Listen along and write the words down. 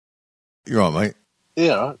You all right, mate?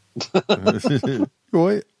 Yeah, all right. You all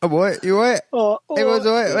right? I'm all right. You all right? Everyone's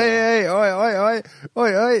all right. Hey,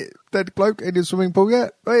 oi. Dead bloke in your swimming pool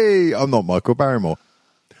yet? Hey, I'm not Michael Barrymore.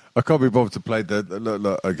 I can't be bothered to play the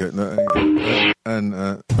look. Okay, no,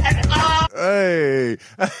 and hey,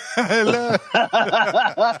 hello.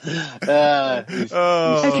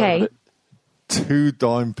 Okay.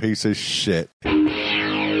 2-dime piece of shit.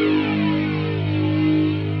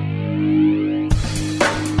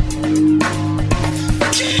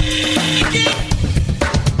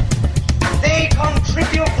 They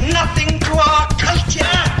contribute nothing to our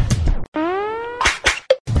culture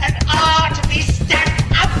and are to be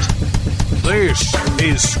stamped out. This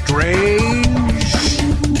is Strange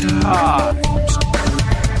Times.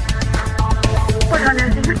 What on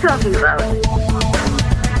earth are you talking about?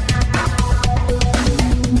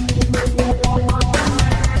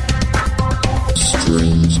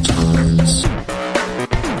 Strange Times.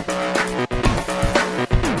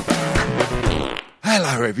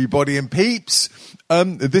 Hello, everybody and peeps.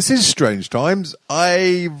 This is Strange Times.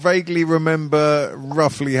 I vaguely remember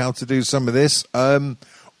roughly how to do some of this.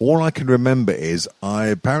 All I can remember is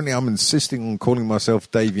I'm insisting on calling myself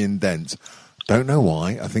Davian Dent. Don't know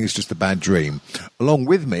why. I think it's just a bad dream. Along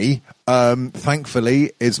with me,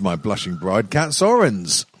 thankfully, is my blushing bride, Kat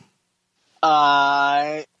Sorens.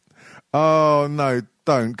 Oh, no,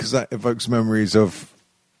 don't, because that evokes memories of...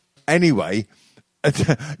 Anyway,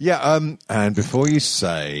 yeah, and before you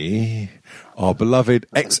say, our beloved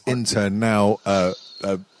ex-intern now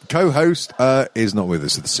co-host is not with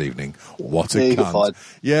us this evening. What a cunt.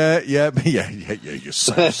 Yeah, you're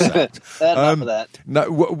so sad. Enough of that.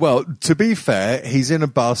 No, well, to be fair, he's in a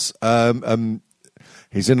bus.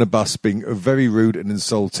 He's in a bus being very rude and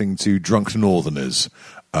insulting to drunk northerners.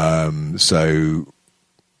 So,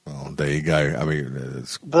 well, there you go. I mean,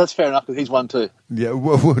 But that's fair enough, because he's one too. yeah,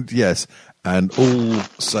 well, yes. And all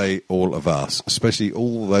of us, especially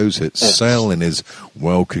all those that sail in his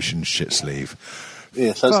well-cushioned shit sleeve.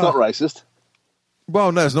 Yeah, so it's not racist.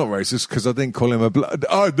 Well, no, it's not racist, because I didn't call him a blood.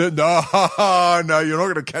 Oh, no, you're not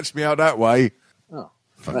going to catch me out that way. Oh,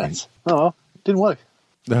 Fucking- rats. Oh, didn't work.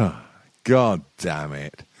 Oh, God damn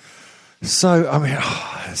it. So, I mean,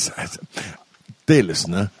 dear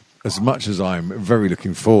listener, as much as I'm very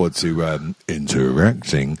looking forward to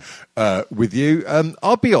interacting with you,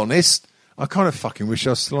 I'll be honest, I kind of fucking wish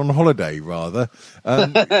I was still on holiday, rather.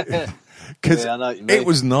 Because Yeah, I know what you mean. it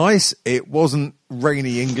was nice. It wasn't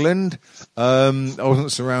rainy England. I wasn't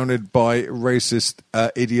surrounded by racist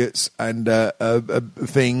idiots and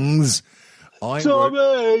things.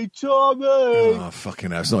 Tommy! Oh,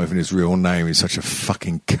 fucking hell. It's not even his real name. He's such a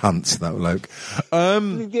fucking cunt, that bloke.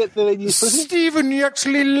 Did you get the news pussy? Stephen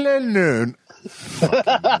Yaxley Lennon.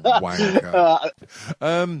 Fucking wanker.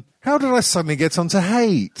 How did I suddenly get onto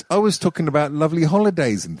hate? I was talking about lovely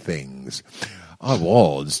holidays and things. I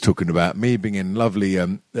was talking about me being in lovely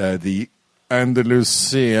the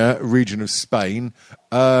Andalusia region of Spain.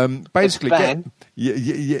 Basically, Spain?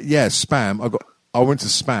 yeah, Spam. I went to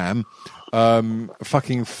Spam.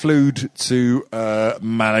 Fucking flew to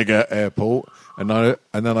Malaga airport, and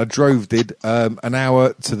then I drove an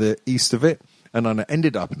hour to the east of it, and then I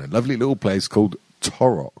ended up in a lovely little place called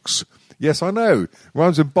Torrox. Yes, I know,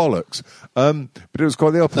 rhymes with bollocks, but it was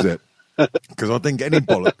quite the opposite. Because I didn't get any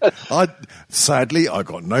bollocks. Sadly, I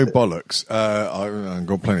got no bollocks. I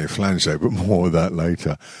got plenty of flange though, but more of that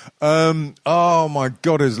later. Oh my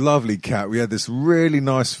God, it was lovely, Cat. We had this really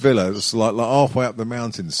nice villa. It's like halfway up the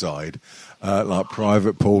mountainside, like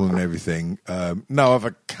private pool and everything. No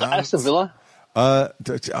other cunts. Aston Villa?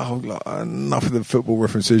 Enough of the football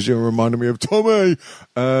references. You're reminding me of Tommy.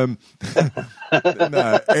 No,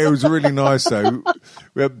 it was really nice though.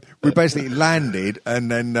 We basically landed and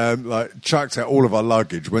then chucked out all of our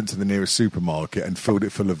luggage, went to the nearest supermarket and filled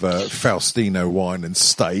it full of Faustino wine and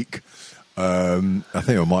steak. I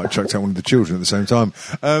think I might have chucked out one of the children at the same time.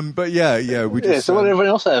 But yeah, we just. Yeah, so what did everyone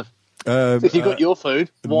else have? If you got your food,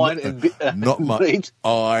 wine and not much. meat.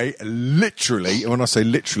 I literally, when I say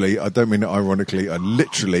literally, I don't mean it ironically. I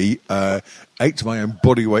literally ate my own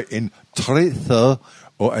body weight in chorizo,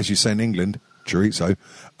 or as you say in England, chorizo.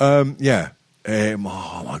 Yeah. Oh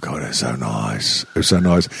my God, it's so nice. It's so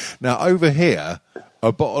nice. Now over here,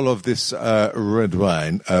 a bottle of this red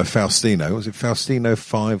wine, Faustino. Was it Faustino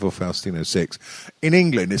 5 or Faustino 6? In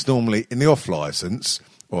England, it's normally in the off license,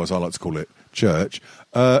 or as I like to call it, church.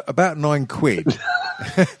 About £9.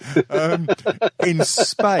 In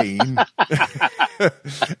Spain,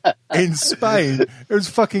 it was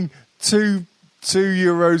fucking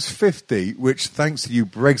 €2.50, which thanks to you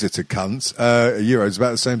Brexiter cunts, a euro is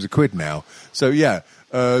about the same as a quid now. So yeah,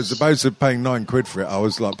 As opposed to paying £9 for it, I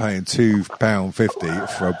was like paying £2.50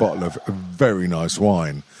 for a bottle of very nice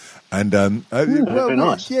wine. And very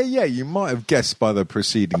nice. Yeah. You might have guessed by the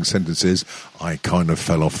preceding sentences, I kind of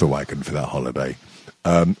fell off the wagon for that holiday.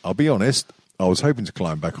 I'll be honest, I was hoping to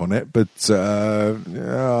climb back on it, but I've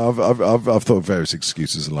thought of various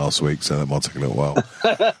excuses last week, so that might take a little while.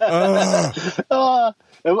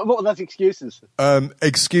 What were those excuses?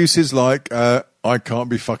 Excuses like I can't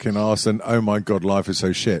be fucking arsed and oh my god, life is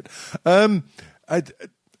so shit. And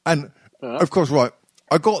of course, right.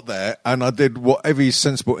 I got there and I did what every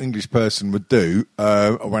sensible English person would do. I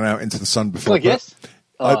went out into the sun before. Can I guess?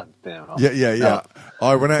 Damn. Yeah.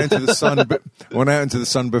 I went out into the sun. Went out into the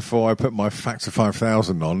sun before I put my Factor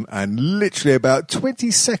 5000 on, and literally about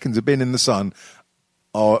 20 seconds of being in the sun,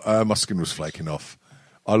 my skin was flaking off.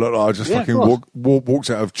 I looked like I just fucking walked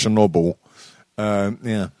out of Chernobyl.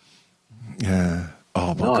 Yeah.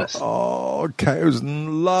 Oh my god! Oh, okay, it was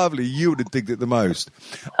lovely. You would have digged it the most.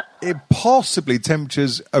 It possibly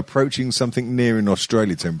temperatures approaching something near in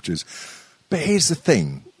Australia temperatures. But here's the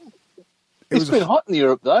thing: it's been hot in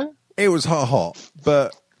Europe, though. It was hot,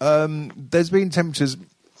 but there's been temperatures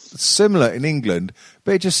similar in England,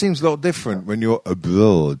 but it just seems a lot different when you're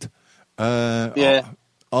abroad. Yeah,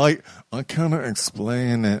 I cannot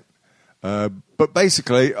explain it. But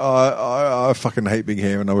basically, I fucking hate being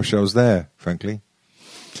here, and I wish I was there, frankly.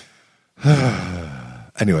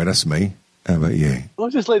 Anyway, that's me. How about you? I'll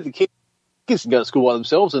just leave the kids can go to school by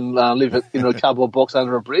themselves and live in a cardboard box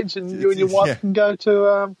under a bridge, and you and your wife can go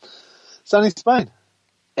to sunny Spain.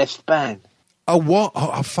 Espagne. Oh, what?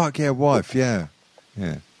 Oh, fuck yeah, wife, yeah.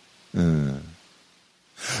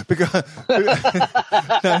 Because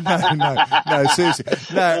no, seriously,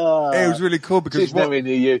 no. It was really cool because she's nowhere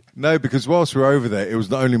near you. No, because whilst we were over there, it was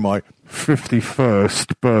not only my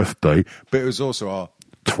 51st birthday, but it was also our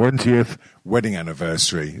 20th wedding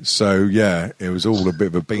anniversary. So yeah, it was all a bit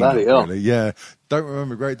of a bean up, really. Yeah, don't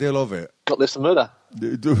remember a great deal of it. Got less than murder.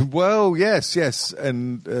 Well, yes,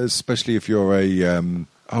 and especially if you're a.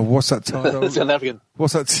 What's that tired old... South African.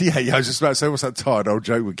 What's that... Yeah, I was just about to say, what's that tired old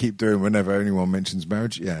joke we keep doing whenever anyone mentions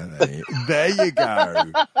marriage? Yeah, there you go.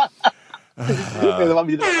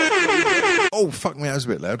 Oh, fuck me, that was a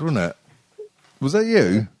bit loud, wasn't it? Was that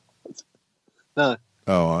you? No.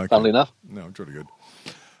 Oh, okay. Funnily enough. No, I'm jolly good.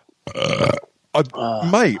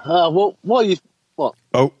 Mate. What are you... What?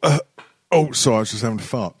 Oh, sorry, I was just having a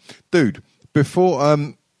fart. Dude, before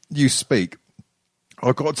you speak...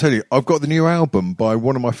 I've got to tell you, I've got the new album by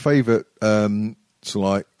one of my favourite groups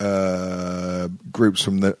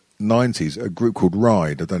from the 90s, a group called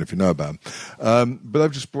Ride. I don't know if you know about them. But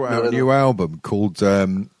they've just brought out a new album called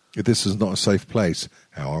This Is Not a Safe Place.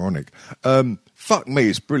 How ironic. Fuck me,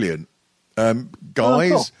 it's brilliant.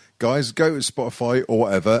 Guys, go to Spotify or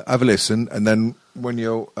whatever, have a listen, and then when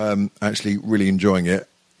you're actually really enjoying it,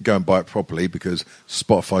 go and buy it properly, because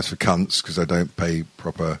Spotify's for cunts because they don't pay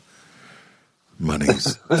proper...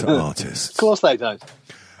 monies to artists. Of course they don't.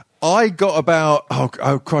 I got about,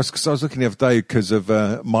 oh Christ, because I was looking the other day because of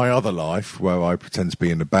my other life where I pretend to be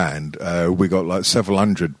in a band. We got like several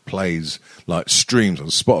hundred plays, like streams on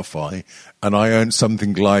Spotify, and I earned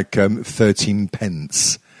something like 13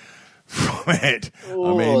 pence from it.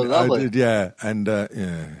 Oh, I mean, lovely. I did, yeah. And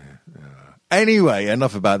yeah. Anyway,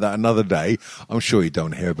 enough about that another day. I'm sure you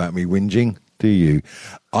don't hear about me whinging, do you?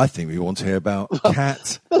 I think we want to hear about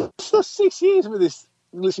Cat. For 6 years with this,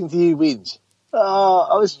 listening to you whinge.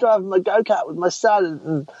 I was driving my go-kart with my son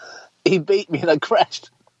and he beat me and I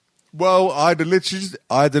crashed. Well, I had a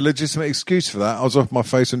legitimate excuse for that. I was off my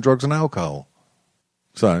face on drugs and alcohol.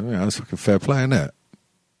 So, yeah, that's like a fair play, isn't it?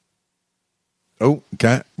 Oh,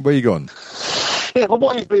 Cat, where you gone? Yeah, well,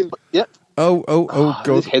 what have you been... Yep. Oh,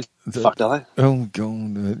 God. His head's fucked, are they? Oh,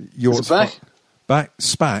 God. Is it back? Back?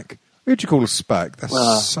 Spack? Who'd you call a spack?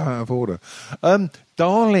 That's so out of order.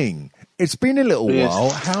 Darling, it's been a little while.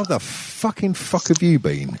 How the fucking fuck have you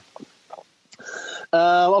been?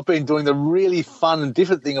 I've been doing the really fun and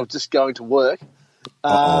different thing of just going to work.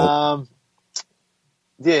 I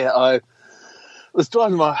was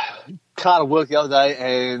driving my car to work the other day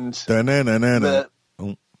and and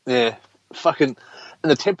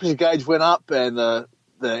the temperature gauge went up and the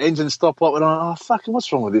engine stopped light went on. Oh, fucking,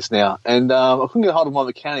 what's wrong with this now? And I couldn't get hold of my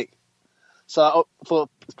mechanic. So I thought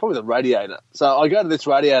it's probably the radiator. So I go to this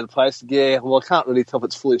radiator place. Yeah, well, I can't really tell if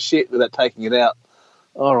it's full of shit without taking it out.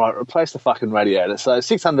 All right, replace the fucking radiator. So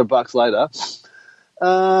 $600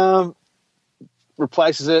 later,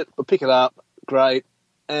 replaces it. I pick it up. Great.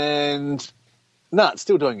 And no, it's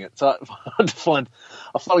still doing it. So I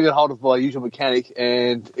finally got hold of my usual mechanic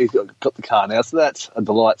and he's got the car now. So that's a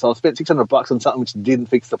delight. So I spent $600 on something which didn't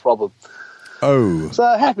fix the problem. Oh. So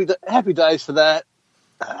happy days for that.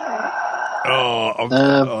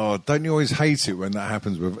 Don't you always hate it when that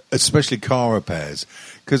happens with, especially car repairs?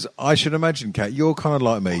 Because I should imagine, Kat, you're kind of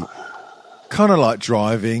like me, kind of like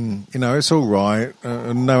driving. You know, it's all right.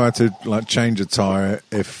 Know how to like change a tyre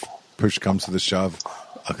if push comes to the shove.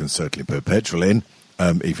 I can certainly put petrol in,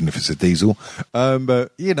 even if it's a diesel.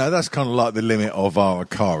 But you know, that's kind of like the limit of our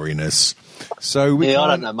cariness. So I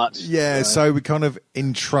don't know much. Yeah, so we kind of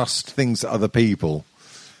entrust things to other people.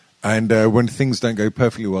 And when things don't go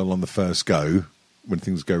perfectly well on the first go, when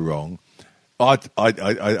things go wrong, I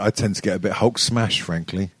tend to get a bit Hulk smash,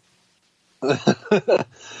 frankly.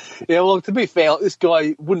 Yeah, well, to be fair, this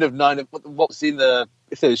guy wouldn't have known what was in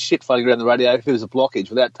if there was shit floating around the radio, if there was a blockage,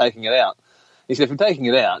 without taking it out. He said, if you're taking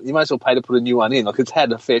it out, you might as well pay to put a new one in. Like, it's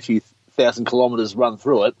had a fair few thousand kilometres run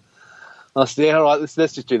through it. I said, yeah, all right,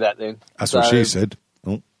 let's just do that then. That's what she said.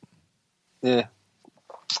 Oh. Yeah.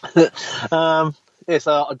 Yeah,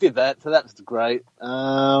 so I did that. So that was great.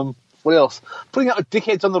 What else? Putting up with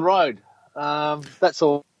dickheads on the road. That's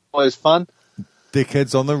always fun.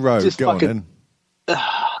 Dickheads on the road. Just Go on then.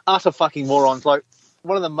 Utter fucking morons. Like,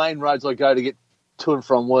 one of the main roads I go to get to and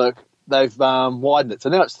from work, they've widened it. So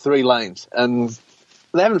now it's 3 lanes. And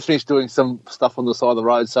they haven't finished doing some stuff on the side of the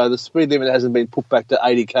road. So the speed limit hasn't been put back to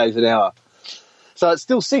 80 k's an hour. So it's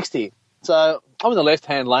still 60. So I'm in the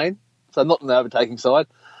left-hand lane. So not on the overtaking side.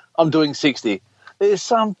 I'm doing 60. There's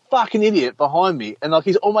some fucking idiot behind me, and like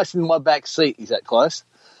he's almost in my back seat. He's that close.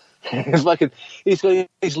 He's got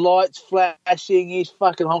his lights flashing. He's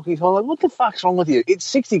fucking honking. I'm like, what the fuck's wrong with you? It's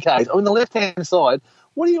 60 k's. I'm on the left hand side.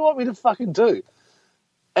 What do you want me to fucking do?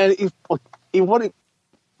 And he wanted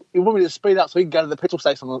me to speed up so he can go to the petrol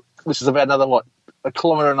station, which is about another a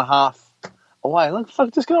kilometre and a half away. I'm like,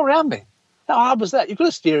 fuck, just go around me. How hard was that? You've got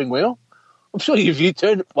a steering wheel. I'm sure you've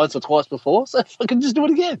turned it once or twice before, so fucking just do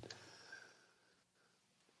it again.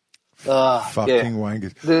 Fucking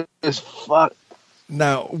wankers. There's fuck.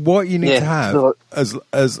 Now, what you need to have as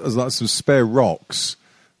like some spare rocks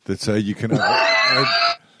that you can have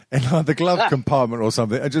in like the glove compartment or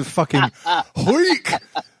something, and just fucking hoik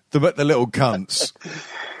them at the little cunts.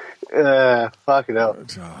 Fucking hell.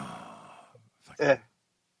 Yeah.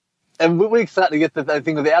 And we're starting to get the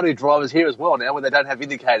thing with the Audi drivers here as well now, where they don't have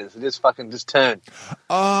indicators; they just turn.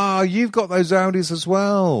 Ah, you've got those Audis as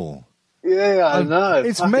well. Yeah, I know.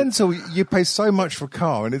 It's mental. You pay so much for a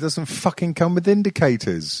car and it doesn't fucking come with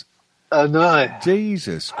indicators. I know.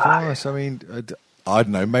 Jesus Christ. I mean, I don't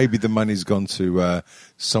know. Maybe the money's gone to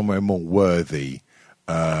somewhere more worthy,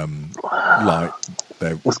 like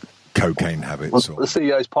their cocaine habits. The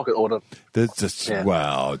CEO's pocket order. There's just,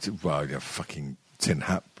 well, you're fucking tin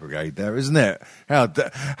hat brigade there, isn't it?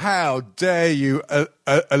 How dare you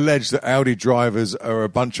allege that Audi drivers are a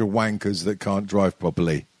bunch of wankers that can't drive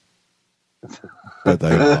properly? But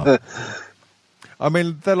they are. I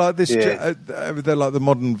mean, they're like this. Yeah. They're like the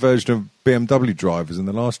modern version of BMW drivers in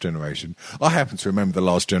the last generation. I happen to remember the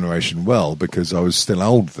last generation well because I was still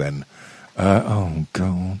old then. Oh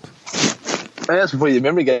God! That's before your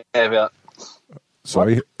memory gave out.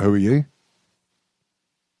 Sorry, who are you?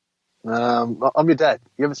 I'm your dad.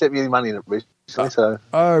 You haven't sent me any money in it recently, so.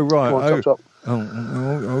 Oh right. Come on, chop.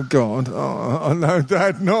 Oh God! Oh no,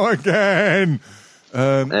 Dad, not again.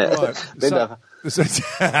 Right.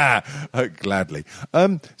 Gladly.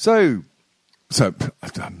 So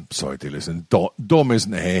I'm sorry, dear listen. Dom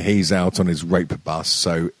isn't here. He's out on his rape bus,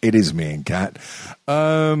 so it is me and Kat.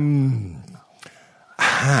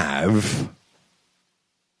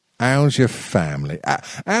 How's your family?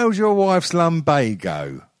 How's your wife's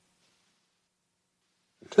lumbago?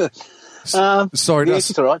 Sorry, yeah,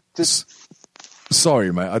 it's all right.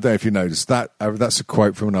 Sorry, mate. I don't know if you noticed that. That's a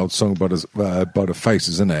quote from an old song by the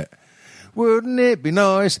Faces, isn't it? Wouldn't it be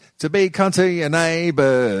nice to be kind to your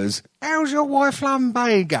neighbours? How's your wife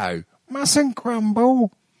lumbago? Mustn't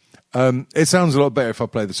crumble. It sounds a lot better if I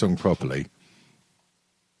play the song properly.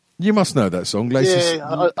 You must know that song, Lazy,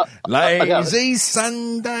 Lazy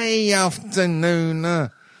Sunday Afternoon. Yeah,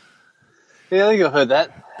 I think I've heard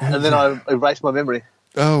that, and then I erased my memory.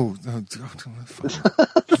 Oh God.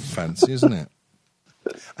 Fancy, isn't it?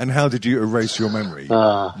 And how did you erase your memory?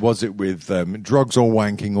 Was it with drugs or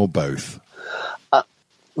wanking or both?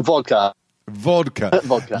 Vodka. Vodka.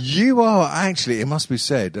 You are actually, it must be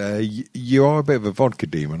said, you are a bit of a vodka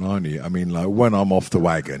demon, aren't you? I mean, like when I'm off the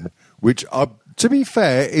wagon, which, to be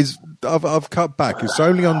fair, is I've cut back. It's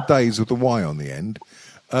only on days with the Y on the end.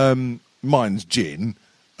 Mine's gin.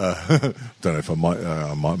 Don't know if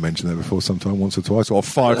I might mention that before sometime, once or twice, or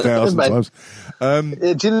 5,000 times.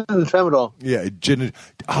 Gin and tramadol. Yeah, gin and...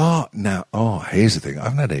 here's the thing. I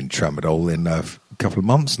haven't had any tramadol in a couple of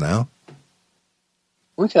months now.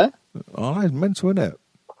 Okay. Oh, it's mental, isn't it?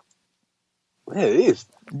 Yeah, it is.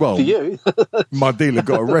 Well, For you. my dealer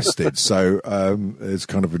got arrested, so it's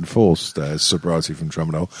kind of enforced sobriety from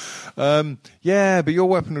tramadol. Yeah, but your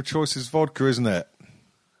weapon of choice is vodka, isn't it?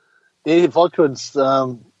 Yeah, vodka and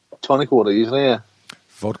tonic water usually, yeah.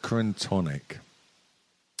 Vodka and tonic.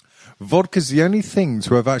 Vodka's the only thing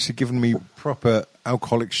to have actually given me proper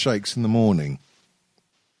alcoholic shakes in the morning.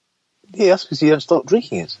 Yeah, that's because you don't stop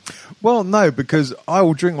drinking it. Well, no, because I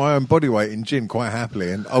will drink my own body weight in gin quite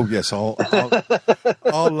happily, and yes, I'll have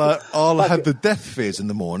the death fears in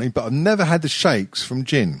the morning, but I've never had the shakes from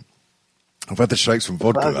gin. I've had the shakes from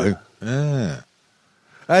vodka though. Yeah,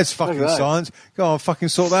 that's fucking science. Go on, fucking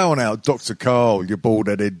sort that one out, Dr. Carl. You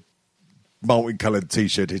bald-headed, multicoloured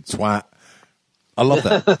t-shirted twat. I love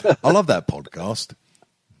that. I love that podcast.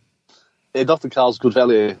 Yeah, Dr. Carl's good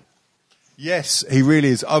value. Yes, he really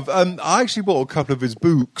is. I actually bought a couple of his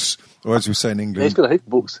books, or as we say in England, Yeah, he's got a heap of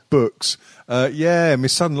books. Books. Yeah, my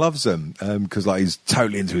son loves them because he's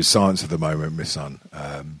totally into his science at the moment. My son,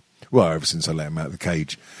 well, ever since I let him out of the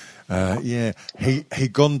cage. Yeah, he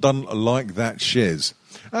gone done like that. Shiz.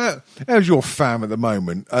 How's your fam at the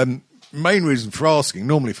moment? Main reason for asking,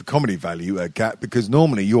 normally for comedy value, Kat, because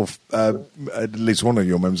normally you're at least one of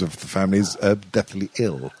your members of the family is deathly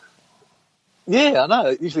ill. Yeah, I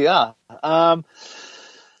know. Usually are. But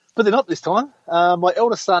they're not this time. My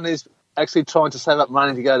eldest son is actually trying to save up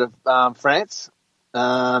money to go to France.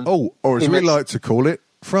 Or as we like to call it,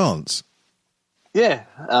 France. Yeah,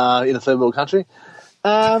 in a third world country.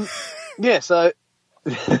 Yeah, so...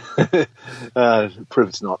 prove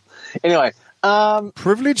it's not. Anyway.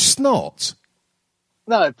 Privileged snot?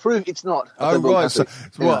 No, prove it's not. Oh,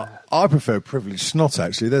 right. I prefer privileged snot,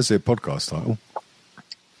 actually. There's their podcast title.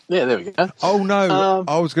 Yeah, there we go. Oh, no.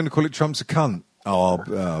 I was going to call it Trump's a cunt. Oh,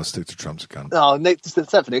 I'll stick to Trump's a cunt. Oh, that's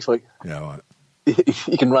that for next week. Yeah, all right.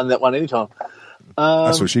 You can run that one anytime.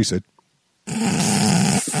 That's what she said.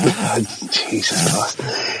 Jesus Christ.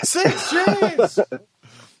 6 years!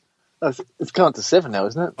 It's gone to 7 now,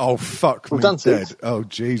 isn't it? Oh, fuck me done dead. 6. Oh,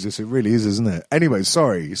 Jesus, it really is, isn't it? Anyway,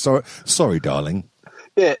 sorry, darling.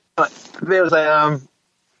 Yeah, there was a...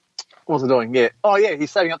 what was I doing? Yeah. Oh, yeah,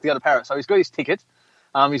 he's saving up to go to Paris. So he's got his ticket.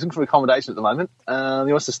 He's looking for accommodation at the moment.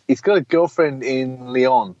 He's got a girlfriend in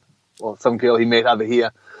Lyon, or some girl he met over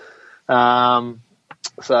here.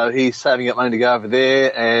 So he's saving up money to go over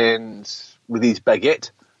there, and with his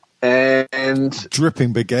baguette and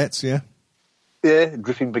Dripping baguettes, yeah. Yeah,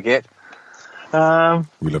 dripping baguette.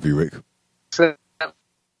 We love you, Rick. So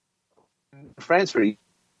France for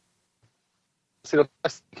sit on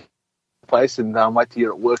the place and wait till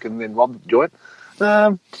you're at work and then rob the joint.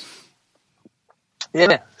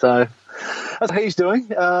 Yeah, so that's what he's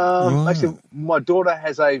doing. Actually, my daughter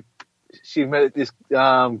she met this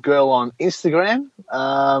girl on Instagram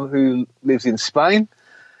who lives in Spain,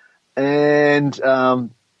 and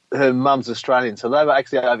her mum's Australian. So they were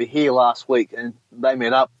actually over here last week, and they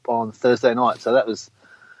met up on Thursday night. So that was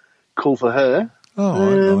cool for her.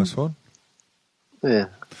 Oh, nice one. Yeah.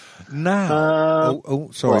 Now,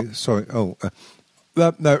 sorry. No,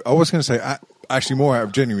 I was going to say, actually, more out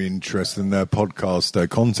of genuine interest than podcast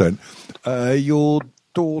content. Your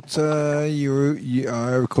daughter,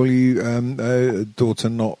 I recall you, daughter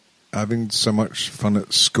not having so much fun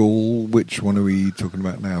at school. Which one are we talking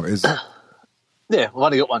about now? Yeah, I've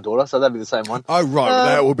only got one daughter, so that'll be the same one. Oh, right,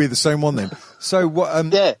 that will be the same one then. So, what?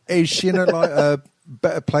 Yeah. Is she in a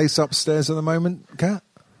better place upstairs at the moment, Kat?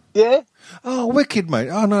 Yeah. Oh, wicked, mate.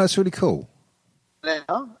 Oh, no, that's really cool.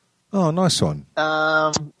 Now, oh, nice one.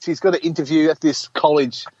 She's got an interview at this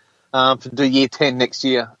college to do year 10 next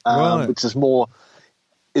year, right. which is more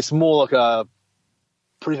like a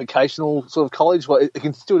pre-vocational sort of college. Well, it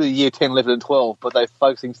can still do year 10, 11 and 12, but they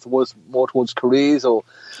focusing more towards careers, or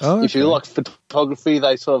if you like photography,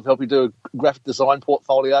 they sort of help you do a graphic design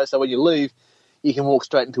portfolio. So when you leave, you can walk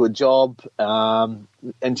straight into a job, and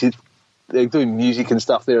they're doing music and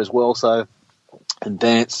stuff there as well, so, and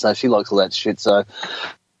dance. So she likes all that shit. So I'm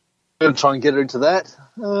going to try and get her into that.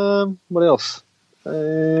 What else?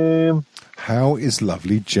 How is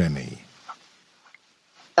lovely Jenny?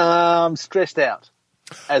 Stressed out,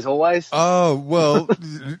 as always. Oh, well,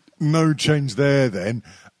 no change there then.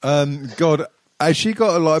 God, has she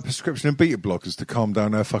got a prescription of beta blockers to calm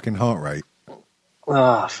down her fucking heart rate?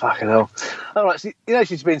 Oh, fucking hell. All right,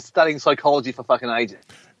 she's been studying psychology for fucking ages.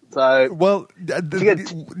 So, well,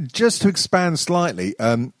 just to expand slightly,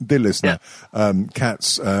 dear listener,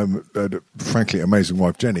 Kat's frankly amazing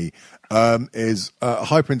wife Jenny is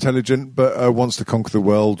hyper intelligent, but wants to conquer the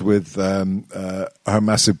world with her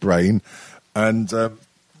massive brain, and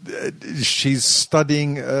she's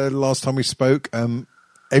studying. Last time we spoke,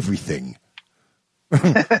 everything.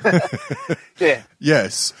 Yeah.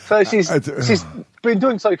 Yes. So she's been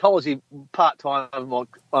doing psychology part-time,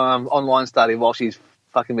 online study, while she's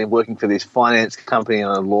fucking been working for this finance company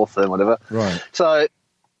and a law firm, whatever. Right. So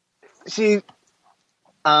she,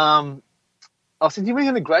 I said, "When are you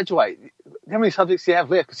going to graduate? How many subjects do you have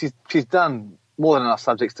left?" Because she's done more than enough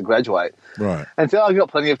subjects to graduate. Right. And so I've got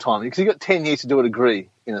plenty of time because you've got 10 years to do a degree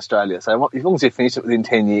in Australia. So as long as you finish it within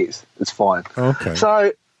 10 years, it's fine. Okay.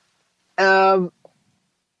 So,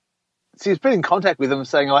 she's been in contact with them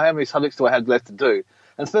saying, "Oh, how many subjects do I have left to do?"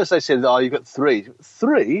 And first they said, "Oh, you've got 3.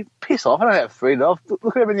 3? Piss off. I don't have 3. Look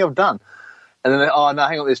at everything I've done." And then, "Oh, no,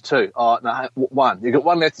 hang on, there's 2. Oh, no, 1. You've got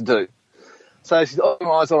 1 left to do." So she's, "Oh,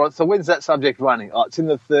 all right. So when's that subject running?" "Oh, it's in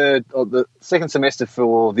the second semester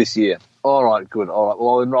for this year." "All right, good. All right, well,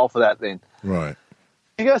 I'll enroll for that then." Right.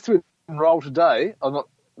 She goes through enroll today, on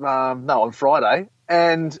Friday,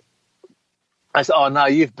 and I said, "Oh, no,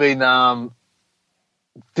 you've been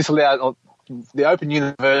disallowed. The Open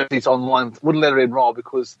University's online wouldn't let her enroll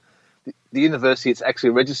because the university it's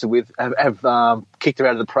actually registered with have kicked her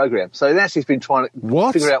out of the program." So now she's been trying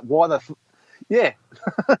to figure out why yeah.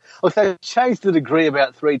 Well, they changed the degree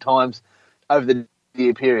about 3 times over the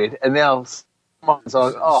year period, and now someone's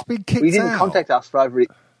like, "Oh, you didn't contact us for over."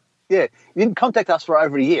 Yeah, you didn't contact us for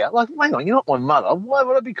over a year. Like, hang on, you're not my mother. Why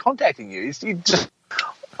would I be contacting you?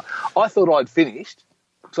 I thought I'd finished.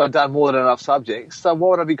 So I've done more than enough subjects. So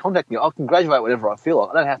why would I be contacting you? I can graduate whenever I feel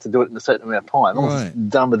like. I don't have to do it in a certain amount of time. I'm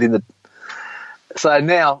done within the. So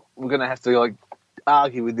now we're going to have to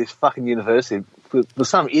argue with this fucking university. There's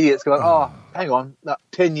some idiots going, "Oh, hang on, no,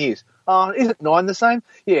 10 years. Oh, isn't 9 the same?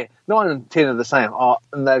 Yeah, 9 and 10 are the same." Oh,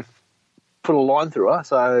 and they've put a line through her.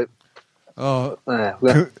 So.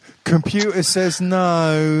 Computer says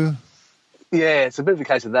no. Yeah, it's a bit of a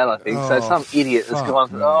case of that, I think. So some idiot has gone,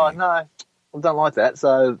 "Oh no, I don't like that."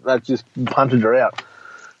 So they've just punted her out.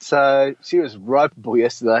 So she was ropeable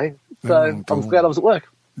yesterday. So I'm glad I was at work.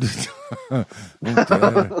 Yeah,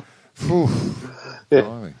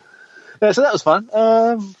 so that was fun.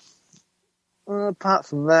 Apart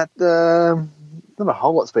from that, not a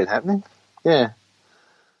whole lot's been happening. Yeah,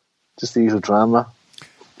 just the usual drama.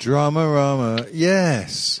 Drama,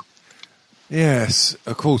 yes. Yes,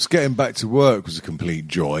 of course, getting back to work was a complete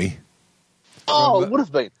joy. Oh, it would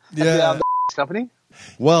have been. Yeah. At the company?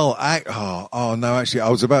 Well, no, actually, I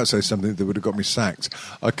was about to say something that would have got me sacked.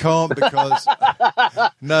 I can't because...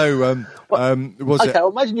 no, was it... Okay, well,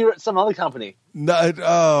 imagine you're at some other company.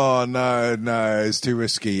 No, no, it's too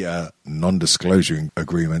risky. Non-disclosure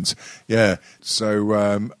agreements. Yeah, so...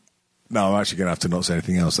 no, I'm actually going to have to not say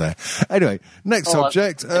anything else there. Anyway, next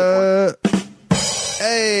subject.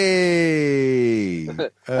 Hey! Okay,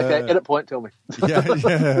 edit point, tell me.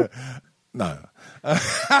 Yeah. No.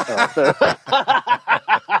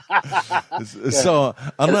 So,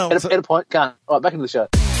 edit point, can't. All right, back into the show.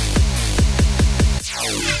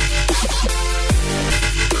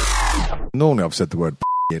 Normally I've said the word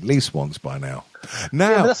at least once by now. Yeah,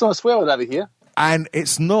 but that's not a swear word over here. And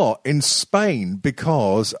it's not in Spain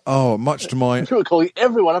because, much to my... You're calling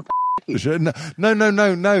everyone a No. Oh,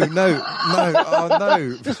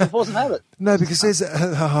 no. Just for force of habit. No, because there's...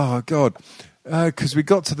 Oh, God. Because we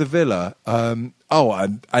got to the villa, and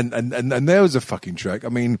there was a fucking trek. I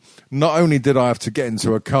mean, not only did I have to get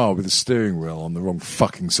into a car with a steering wheel on the wrong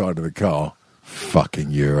fucking side of the car,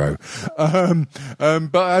 fucking Euro,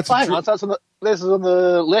 but I had to... Hang on, so this is on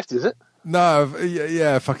the left, is it? No,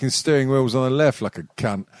 yeah, fucking steering wheel was on the left like a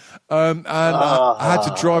cunt. And I had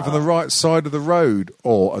to drive on the right side of the road,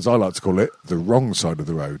 or as I like to call it, the wrong side of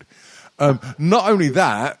the road. Not only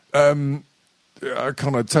that, I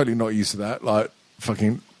kind of totally not used to that, like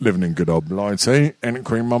fucking living in good old Blighty, and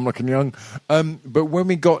Queen Mum looking young. But when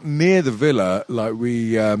we got near the villa, like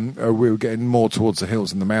we were getting more towards the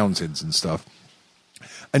hills and the mountains and stuff.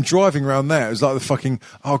 And driving around there, it was like the fucking,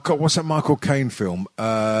 oh God, what's that Michael Caine film?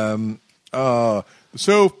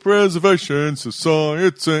 Self-Preservation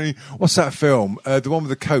Society. What's that film? The one with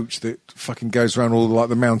the coach that fucking goes around all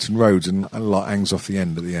the mountain roads and like hangs off the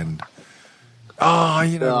end at the end.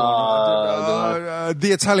 The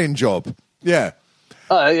Italian Job. Yeah.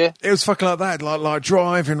 Oh, yeah. It was fucking like that, like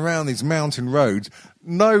driving around these mountain roads.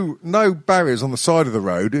 No barriers on the side of the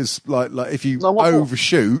road. It's like if you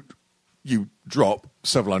overshoot, you drop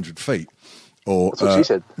several hundred feet. Or that's what she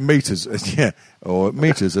said. Meters, yeah. Or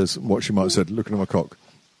meters, as what she might have said, looking at my cock.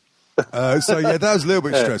 So, yeah, that was a little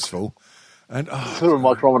bit stressful. And a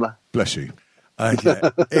micrometer. Bless you.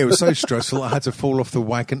 Yeah, it was so stressful, I had to fall off the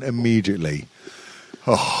wagon immediately.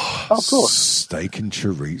 Oh, of course. Steak and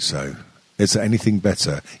chorizo. Is there anything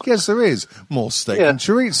better? Yes, there is. More steak and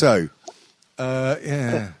chorizo.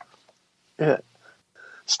 Yeah. Yeah.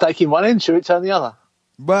 Steak in one end, chorizo in the other.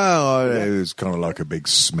 Well, it was kind of like a big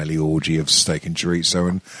smelly orgy of steak and chorizo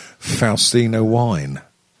and Faustino wine,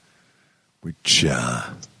 which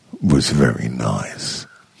was very nice.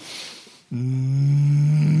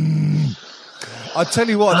 I tell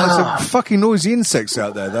you what, there's some fucking noisy insects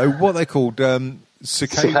out there, though. What are they called?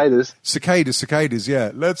 Cicadas. Cicadas,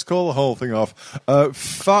 yeah. Let's call the whole thing off.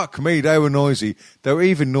 Fuck me, they were noisy. They were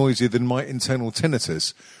even noisier than my internal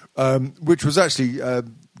tinnitus, which was actually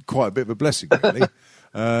quite a bit of a blessing, really.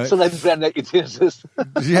 So they drowned out your tinnitus.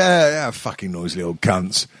 yeah, fucking noisy little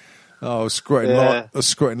cunts. Oh, I was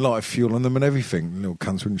squirting light fuel on them and everything. Little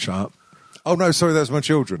cunts wouldn't shut up. Oh, no, sorry, that's my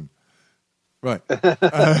children. Right.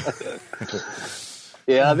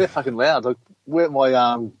 Yeah, they're fucking loud. Like, where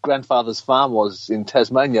my grandfather's farm was in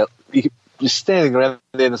Tasmania, you're standing around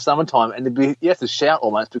there in the summertime and you have to shout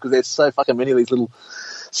almost because there's so fucking many of these little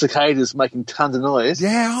cicadas making tons of noise.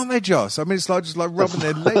 Yeah, aren't they, Joss? I mean, it's like just like rubbing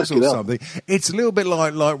their legs or something. It's a little bit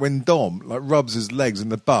like when Dom rubs his legs in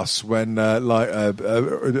the bus when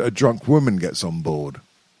a drunk woman gets on board.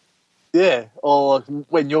 Yeah, or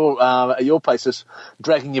when you're at your place just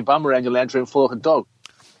dragging your bum around your lounge room full like a dog.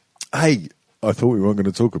 Hey, I thought we weren't going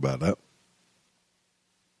to talk about that.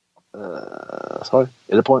 Sorry,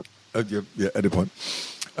 edit point. Yeah, edit point.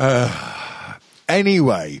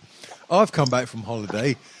 Anyway, I've come back from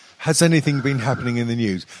holiday. Has anything been happening in the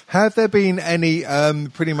news? Have there been any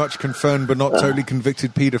pretty much confirmed but not totally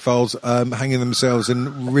convicted paedophiles hanging themselves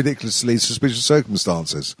in ridiculously suspicious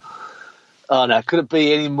circumstances? Oh, no, could it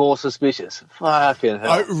be any more suspicious? Fucking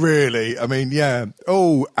hell. Really? I mean, yeah.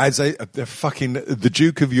 Oh, the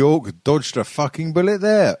Duke of York dodged a fucking bullet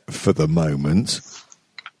there for the moment.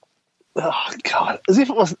 Oh, God. As if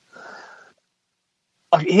it wasn't...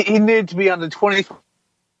 He needed to be under 24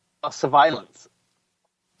 surveillance.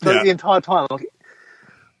 The entire time.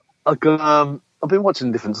 I've been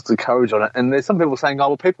watching different sorts of coverage on it, and there's some people saying, oh,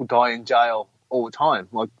 well, people die in jail all the time.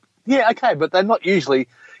 Like, yeah, okay, but they're not usually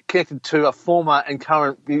connected to a former and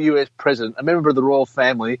current US president, a member of the royal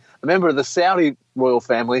family, a member of the Saudi royal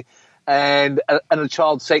family, and a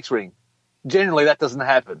child sex ring. Generally, that doesn't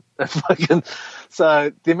happen.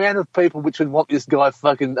 So the amount of people which would want this guy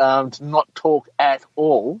fucking to not talk at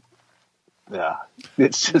all, yeah,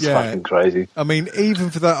 it's just fucking crazy. I mean, even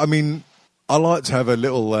for that, I mean, I like to have a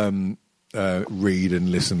little read and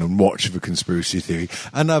listen and watch of a conspiracy theory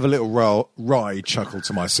and have a little wry chuckle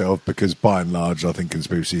to myself because by and large I think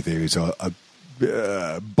conspiracy theories are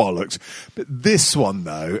bollocks. But this one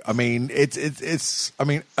though, I mean, it's I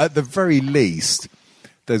mean, at the very least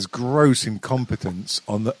there's gross incompetence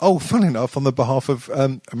on the funny enough on the behalf of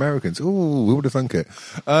Americans. Oh, who would have thunk it?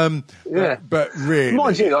 But really,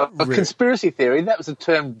 mind you, a conspiracy theory, that was a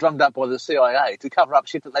term drummed up by the CIA to cover up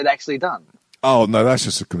shit that they'd actually done. Oh, no, that's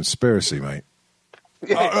just a conspiracy, mate.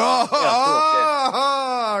 Yeah.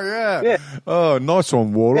 Yeah. Oh, nice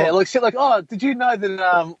one, Warlock. Yeah, like shit like, oh, did you know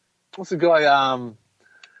that, what's the guy,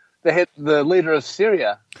 the leader of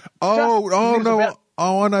Syria? I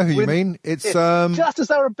know who you mean. It's just as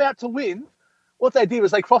they were about to win, what they did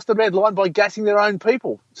was they crossed the red line by gassing their own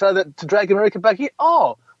people so that to drag America back in.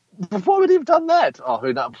 Oh, why would he have done that? Oh,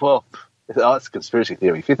 who knows? Well, it's a conspiracy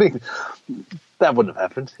theory. If you think that wouldn't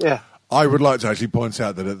have happened, yeah. I would like to actually point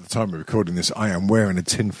out that at the time of recording this, I am wearing a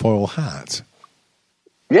tinfoil hat.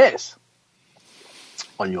 Yes.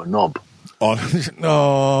 On your knob. Ruined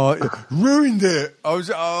it.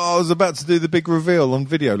 I was about to do the big reveal on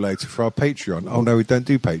video later for our Patreon. Oh, no, we don't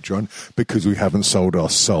do Patreon because we haven't sold our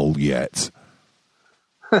soul yet.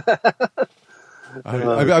 I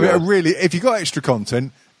mean, really, if you got extra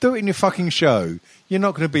content, do it in your fucking show. You're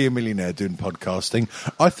not going to be a millionaire doing podcasting.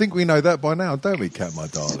 I think we know that by now, don't we, Kat, my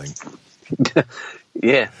darling?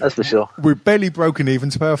 Yeah, that's for sure. We're barely broken even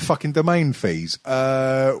to pay our fucking domain fees.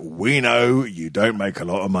 We know you don't make a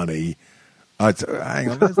lot of money. Hang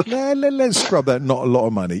on, let's scrub that. Not a lot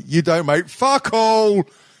of money. You don't make fuck all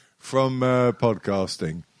from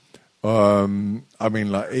podcasting. I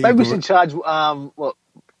mean, like maybe we should charge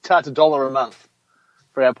charge $1 a month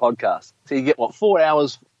for our podcast. So you get 4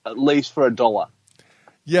 hours at least for $1.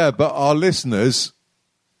 Yeah, but our listeners,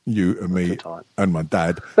 you and me and my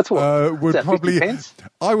dad, that's what would probably. 50 pence?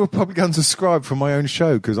 I would probably unsubscribe from my own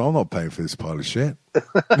show because I'm not paying for this pile of shit.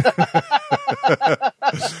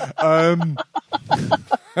 Dom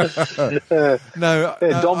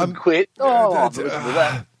would quit. But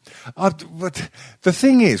the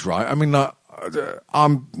thing is, right? I mean, like,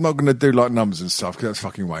 I'm not going to do like numbers and stuff because that's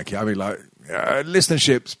fucking wanky. I mean, like,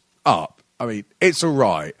 listenership's up. I mean, it's all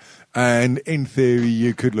right. And in theory,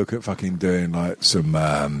 you could look at fucking doing like some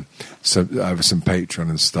Patreon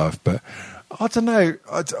and stuff. But I don't know.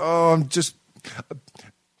 I'm just...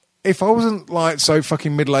 If I wasn't like so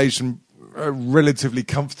fucking middle-aged and relatively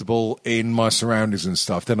comfortable in my surroundings and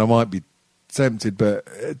stuff, then I might be tempted, but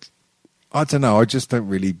I don't know. I just don't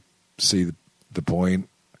really see the point.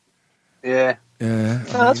 Yeah. Yeah.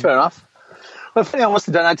 No, that's fair enough. Well, if anyone wants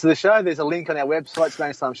to donate to the show, there's a link on our website,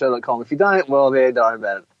 strangetimeshow.com. If you don't, well, there, don't worry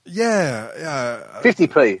about it. Yeah.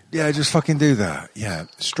 50p. Yeah, just fucking do that. Yeah.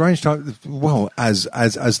 Strange time. Well, as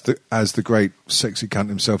the great sexy cunt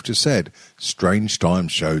himself just said,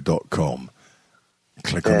 strangetimeshow.com.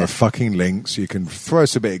 Click on the fucking link so you can throw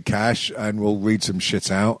us a bit of cash and we'll read some shit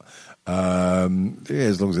out.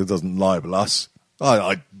 As long as it doesn't libel us.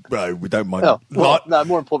 We don't mind. No,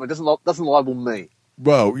 more important, it doesn't libel me.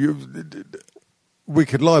 Well, we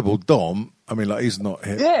could libel Dom. I mean, like, he's not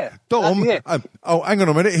here. Yeah. Dom. Yeah. Hang on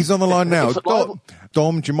a minute. He's on the line now.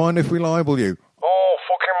 Dom, do you mind if we libel you? Oh,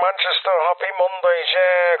 fucking Manchester, happy Mondays,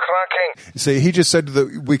 yeah, cracking. See, he just said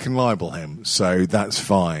that we can libel him, so that's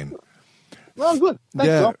fine. Well, good.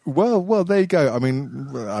 Thanks, Dom. Well, there you go. I mean,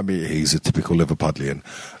 he's a typical Liverpudlian.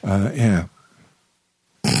 Yeah.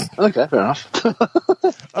 Okay, fair enough.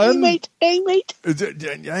 Hey, mate. Hey.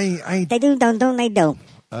 They do, don't they do?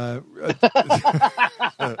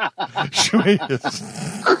 Should we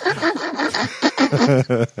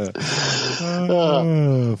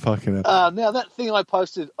fucking hell. Now that thing I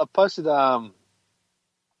posted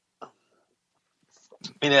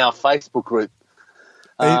in our Facebook group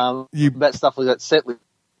about stuff like that setlist.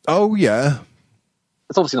 Oh yeah.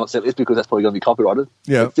 It's obviously not setlist because that's probably going to be copyrighted.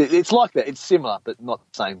 Yeah. It's like that. It's similar, but not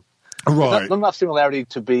the same. Right. Not enough similarity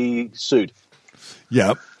to be sued.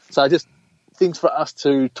 Yeah. So just things for us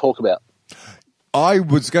to talk about. I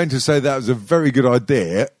was going to say that was a very good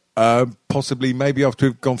idea. Possibly, maybe after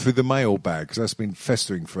we've gone through the mailbag, because that's been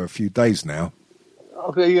festering for a few days now.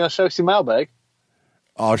 Okay, you're going to show us your mailbag?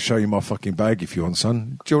 I'll show you my fucking bag if you want,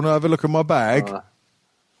 son. Do you want to have a look at my bag?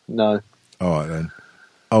 No. All right, then.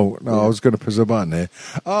 Oh, no, I was going to press a button here.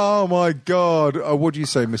 Oh, my God. What do you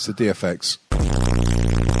say, Mr. DFX?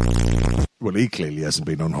 Well, he clearly hasn't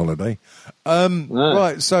been on holiday. No.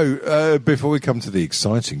 Right, so before we come to the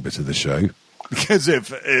exciting bit of the show, because the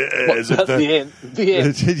end.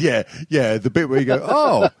 yeah, the bit where you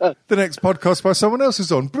go, the next podcast by someone else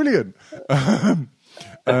is on. Brilliant.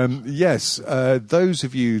 Yes, those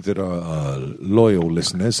of you that are loyal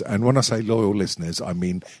listeners, and when I say loyal listeners, I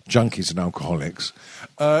mean junkies and alcoholics,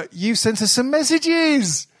 you sent us some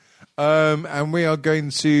messages, and we are going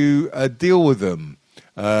to deal with them.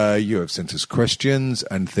 You have sent us questions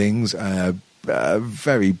and things,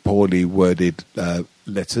 very poorly worded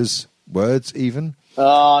words even.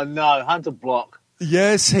 Oh, no, Hunter Block.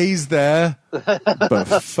 Yes, he's there.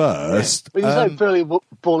 But first... But you say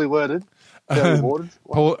poorly worded.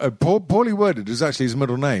 Poorly worded is actually his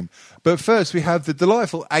middle name. But first we have the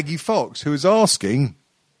delightful Aggie Fox, who is asking,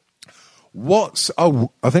 I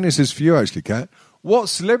think this is for you actually, Kat. What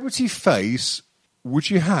celebrity face would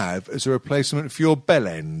you have as a replacement for your bell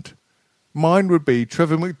end? Mine would be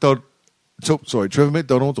Trevor McDonald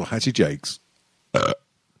or Hattie Jakes.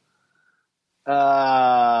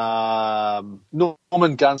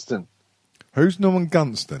 Norman Gunston. Who's Norman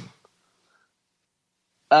Gunston?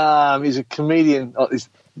 He's a comedian. His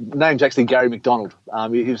name's actually Gary McDonald.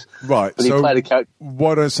 He played a character.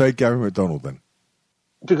 Why don't I say Gary McDonald then?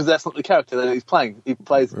 Because that's not the character that he's playing. He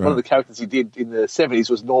plays one of the characters he did in the 70s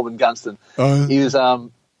was Norman Gunston. He used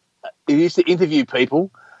to interview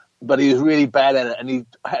people, but he was really bad at it, and he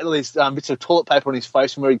had all these bits of toilet paper on his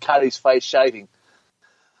face from where he cut his face shaving.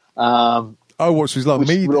 So he's like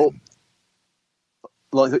me?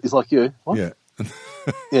 He's like you. What? Yeah.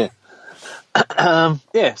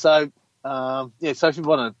 Yeah. So if you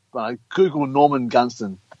want to Google Norman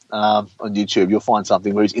Gunston on YouTube, you'll find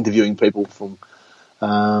something where he's interviewing people from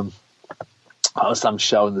some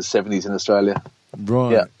show in the 70s in Australia.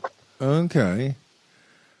 Right. Yeah. Okay.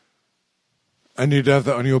 And you'd have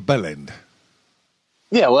that on your bell end?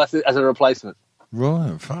 Yeah, well, that's as a replacement.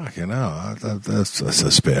 Right, fucking hell. That's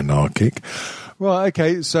a bit anarchic. Right,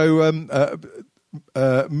 okay, so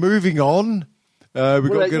moving on. We've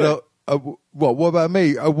got to get up. What about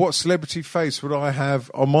me? What celebrity face would I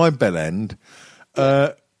have on my bell end?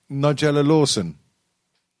 Nigella Lawson.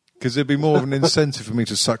 Because there'd be more of an incentive for me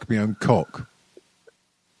to suck my own cock.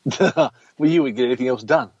 Well, you wouldn't get anything else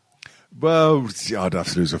done. Well, I'd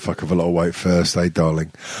have to lose a fuck of a lot of weight first,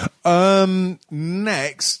 darling?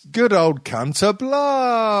 Next, good old Hunter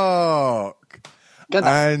Block.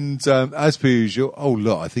 And as per usual,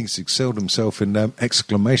 look, I think he's excelled himself in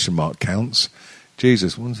exclamation mark counts.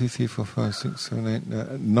 Jesus, 1, 2, 3, 4, 5, 6, 7,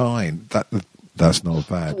 8, 9. That's not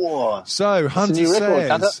bad. Whoa. So Hunter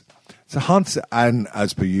says, So Hunt, and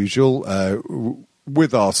as per usual,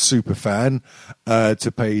 with our super fan,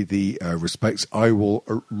 to pay the respects, I will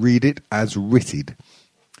read it as written.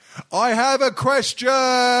 I have a question!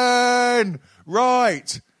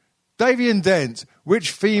 Right. Davian Dent,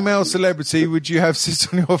 which female celebrity would you have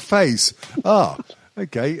sit on your face? Ah,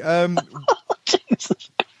 okay.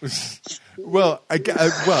 Well,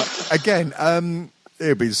 again,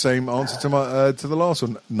 it'll be the same answer to my to the last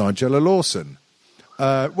one. Nigella Lawson.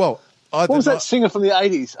 What was that singer from the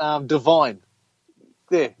 80s? Divine.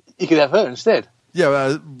 Yeah, you could have her instead.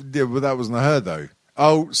 Yeah, but that wasn't her though.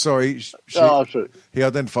 Oh, sorry. True. He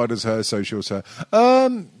identified as her, so she was her.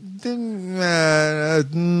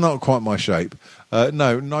 Not quite my shape.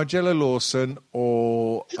 No, Nigella Lawson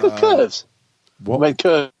or... She's got curves. What? I mean,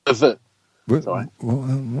 curves. Sorry.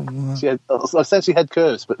 I said she had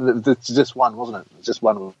curves, but it's just one, wasn't it? It's just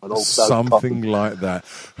one. Something like that.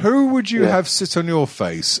 Who would you have sit on your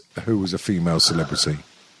face who was a female celebrity?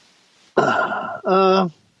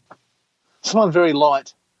 Someone very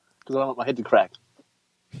light, because I don't want my head to crack.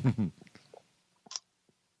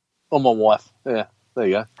 Or my wife. Yeah, there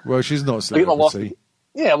you go. Well, she's not a celebrity.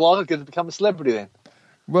 Yeah, well, I'm going to become a celebrity then.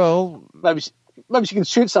 Well, maybe she can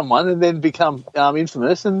shoot someone and then become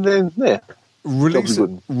infamous, and then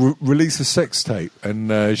release a sex tape,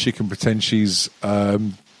 and she can pretend she's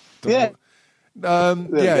here's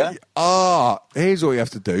what you have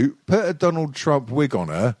to do: put a Donald Trump wig on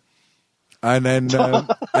her, and then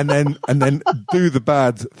and then do the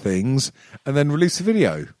bad things, and then release a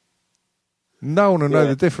video. No one will know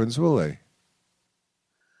the difference, will they?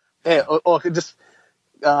 Yeah, or I could just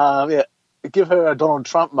give her a Donald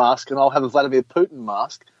Trump mask, and I'll have a Vladimir Putin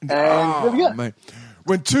mask, and there we go. Mate.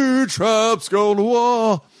 When two Trumps go to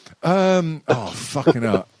war, fucking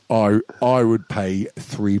hell! I would pay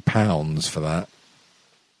 £3 for that.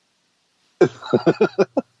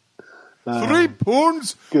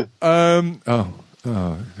 £3. Good.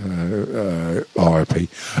 R.I.P.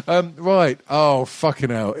 Right. Oh, fucking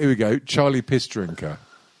hell. Here we go. Charlie Piss Drinker.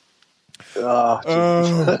 Oh,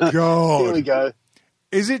 God. Here we go.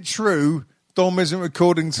 Is it true Dom isn't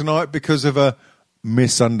recording tonight because of a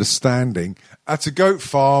misunderstanding at a goat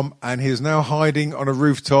farm, and he is now hiding on a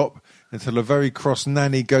rooftop until a very cross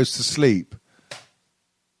nanny goes to sleep?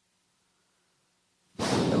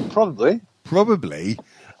 Probably.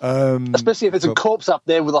 Especially if it's a corpse up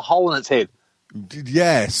there with a hole in its head.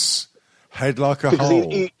 Yes. Head like a because hole.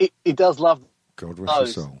 He does love God rest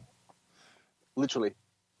his soul. Literally.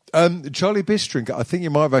 Charlie Bistrinker, I think you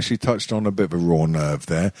might have actually touched on a bit of a raw nerve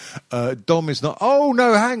there. Dom is not... Oh,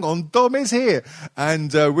 no, hang on. Dom is here.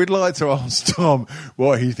 And we'd like to ask Dom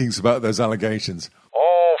what he thinks about those allegations.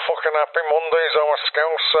 Oh, fucking happy Mondays, our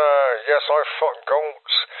Scouser. Yes, I fuck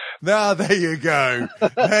goats. Now, there you go.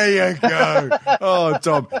 There you go. Oh,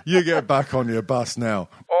 Dom, you get back on your bus now.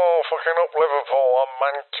 Oh, fucking up Liverpool. I'm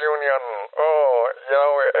Mancunian. Oh, you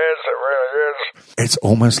know, it is. It really is. It's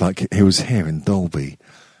almost like he was here in Dolby.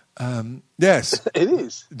 Yes. It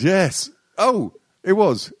is. Yes. Oh, it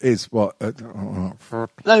was. Is what? No,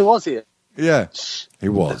 he was here. Yeah, he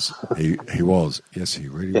was. He was. Yes, he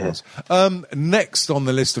really was. Next on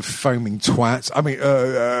the list of foaming twats. I mean,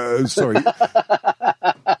 sorry,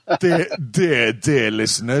 dear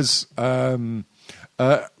listeners.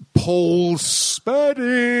 Paul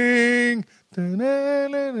Spedding.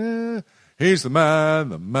 He's the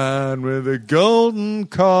man with the golden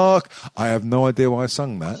cock. I have no idea why I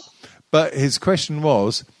sung that, but his question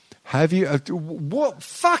was, have you... what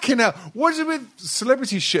fucking hell? What is it with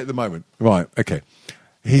celebrity shit at the moment? Right, okay.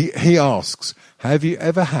 He asks, have you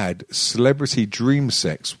ever had celebrity dream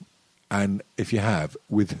sex? And if you have,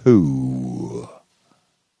 with who?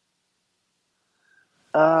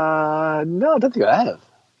 No, I don't think I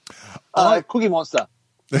have. Cookie Monster.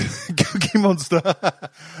 Cookie Monster.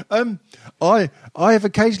 I have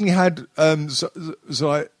occasionally had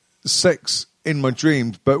sex in my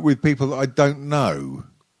dreams, but with people that I don't know.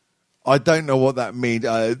 I don't know what that means.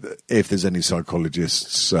 If there's any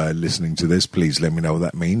psychologists listening to this, please let me know what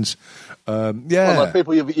that means. Well, like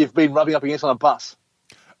people you've been rubbing up against on a bus.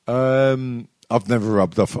 I've never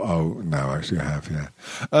rubbed off. Oh, no, actually I have, yeah.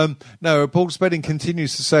 No, Paul Spedding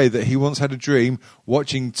continues to say that he once had a dream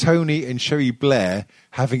watching Tony and Sherry Blair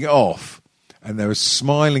having it off, and they were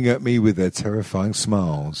smiling at me with their terrifying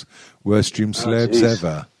smiles. Worst dream celebs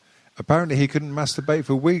ever. Apparently he couldn't masturbate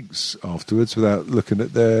for weeks afterwards without looking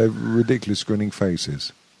at their ridiculous grinning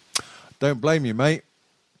faces. Don't blame you, mate.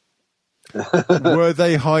 Were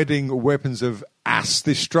they hiding weapons of ass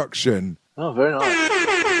destruction? Oh, very nice.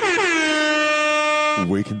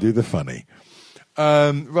 We can do the funny.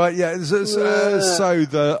 Right, yeah. So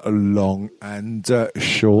the long and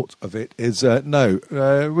short of it is no.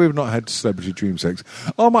 We've not had celebrity dream sex.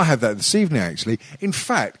 I might have that this evening, actually. In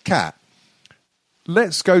fact, Kat,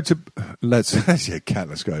 let's go to bed,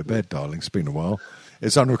 darling. It's been a while.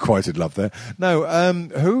 It's unrequited love there. No,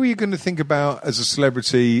 who are you going to think about as a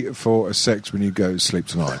celebrity for a sex when you go to sleep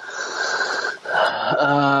tonight?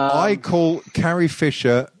 I call Carrie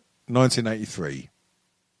Fisher, 1983.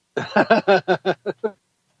 It's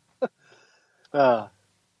a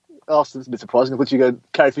bit surprising. I thought you go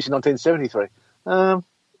Carrie Fisher 1973. I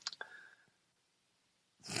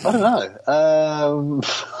don't know.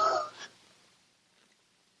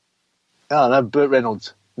 No, Burt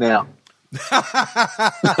Reynolds now.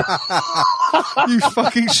 You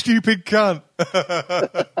fucking stupid cunt.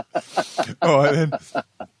 All right then.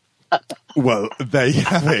 Well, there you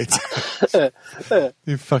have it.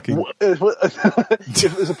 You fucking... If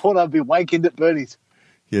it was a porn, I'd be wanking at Bernie's.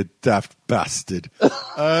 You daft bastard.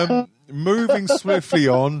 Moving swiftly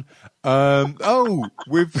on.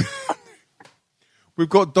 We've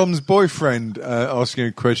got Dom's boyfriend asking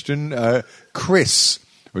a question. Chris,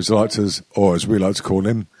 as we like to call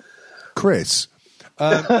him, Chris.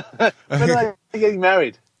 When are they getting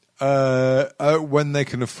married? When they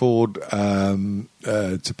can afford to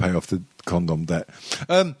pay off the condom debt.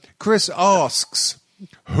 Chris asks,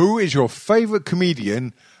 who is your favourite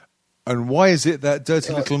comedian and why is it that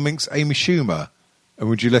dirty little minx Amy Schumer? And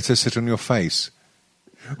would you let her sit on your face?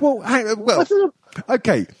 Well,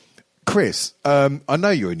 okay, Chris, I know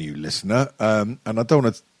you're a new listener, and I don't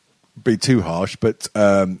want to be too harsh, but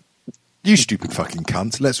you stupid fucking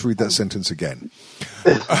cunt. Let's read that sentence again.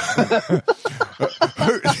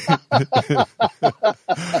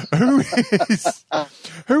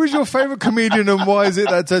 Who is your favourite comedian and why is it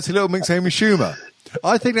that dirty little minx Amy Schumer?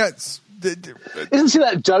 I think that's... Isn't she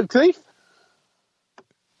that joke thief?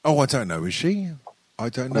 Oh, I don't know. Is she? I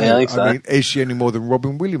don't know. Yeah, I think so. I mean, is she any more than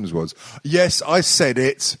Robin Williams was? Yes, I said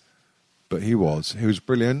it, but he was. He was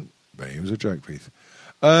brilliant, but he was a joke thief.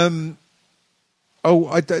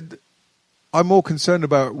 I'm more concerned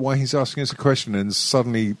about why he's asking us a question and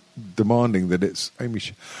suddenly demanding that it's Amy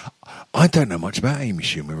Schumer. I don't know much about Amy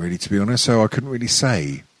Schumer, really, to be honest, so I couldn't really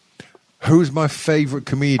say. Who's my favourite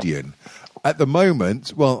comedian? At the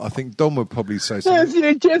moment, well, I think Dom would probably say something.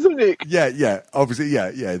 Anthony Jeselnik. Yeah, obviously, yeah.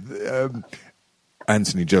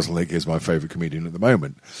 Anthony Jeselnik is my favourite comedian at the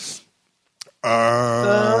moment.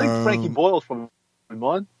 I think Frankie Boyle's probably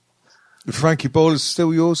mine. Frankie Boyle is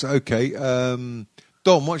still yours? Okay. Dom,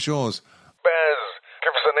 what's yours? Bez,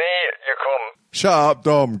 give us an E, you cunt. Shut up,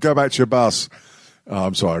 Dom. Go back to your bus. Oh,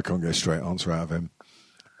 I'm sorry, I can't get a straight answer out of him.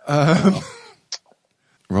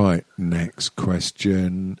 Right, next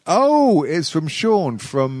question. Oh, it's from Sean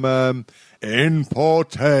from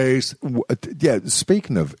Importace. Yeah,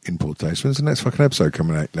 speaking of Importace, when's the next fucking episode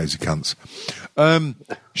coming out, lazy cunts?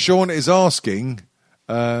 Sean is asking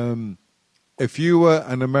if you were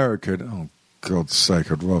an American... Oh, God's sake,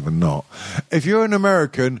 I'd rather not. If you're an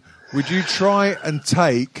American, would you try and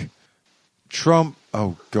take Trump...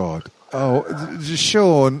 Oh, God. Oh,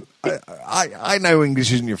 Sean... I know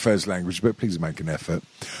English isn't your first language, but please make an effort.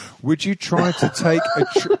 Would you try to take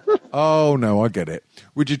Oh, no, I get it.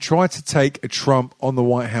 Would you try to take a Trump on the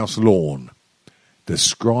White House lawn?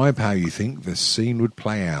 Describe how you think the scene would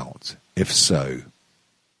play out, if so.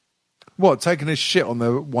 What, taking a shit on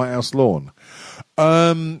the White House lawn?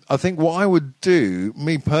 I think what I would do,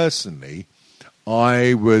 me personally,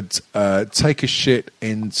 I would take a shit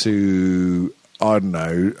into... I don't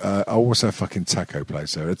know. What's that fucking taco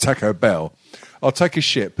place there? A Taco Bell. I'll take a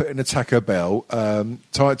shit, put it in a Taco Bell,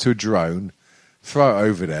 tie it to a drone, throw it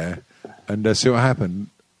over there, and see what happens.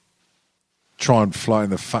 Try and fly in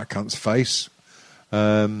the fat cunt's face.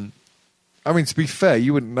 I mean, to be fair,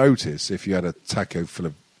 you wouldn't notice if you had a taco full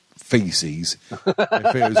of feces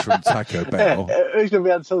if it was from Taco Bell. Who's going to be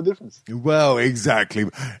able to tell the difference? Well, exactly.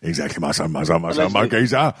 My son, my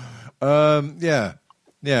geezer.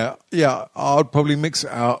 Yeah, I'd probably mix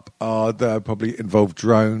it up. I'd probably involve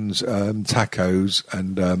drones, tacos,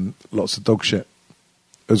 and lots of dog shit,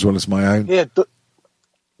 as well as my own. Yeah,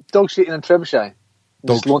 dog shit in a trebuchet.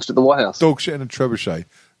 Just launched at the White House. Dog shit in a trebuchet.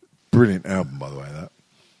 Brilliant album, by the way, that.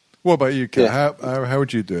 What about you, Kat? Yeah. How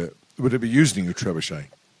would you do it? Would it be using a trebuchet?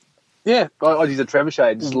 Yeah, I'd use a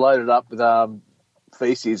trebuchet, just load it up with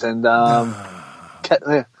feces and launch it at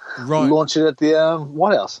the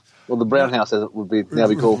White House. Or the Brown House, as it would be now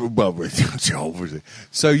be called. Well,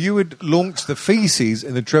 so you would launch the feces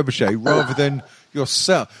in the trebuchet rather than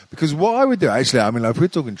yourself. Because what I would do, actually, I mean, if we're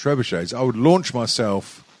talking trebuchets, I would launch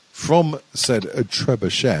myself from said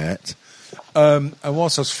trebuchet, and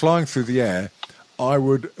whilst I was flying through the air, I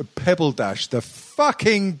would pebble dash the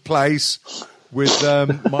fucking place with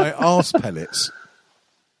my arse pellets.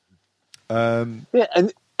 Yeah,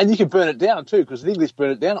 and you can burn it down too, because the English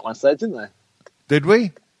burned it down at one stage, didn't they? Did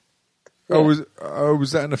we? Yeah.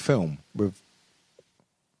 Was that in a film with?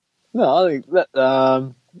 No, I think that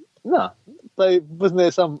no,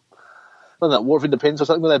 wasn't that War of Independence or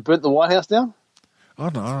something where they burnt the White House down? I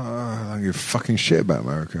don't give a fucking shit about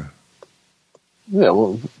America. Yeah,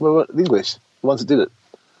 well, the English, the ones that did it.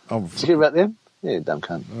 Oh, Did you hear about them? Yeah, dumb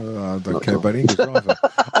cunt. I don't care about English either.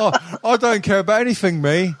 I don't care about anything,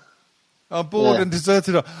 me. I'm bored and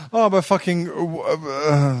deserted. I'm a fucking...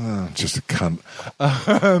 just a cunt.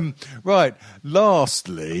 Right.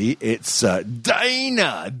 Lastly, it's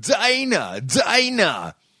Dana.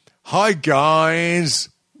 Hi, guys.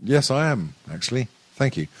 Yes, I am, actually.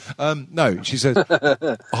 Thank you. No, she says,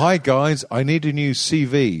 hi, guys. I need a new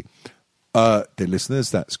CV. Dear listeners,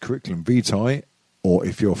 that's curriculum vitae, or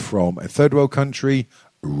if you're from a third world country,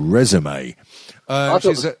 resume.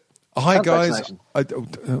 She said, hi, guys. What? I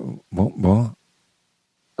thought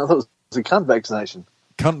it was a cunt vaccination.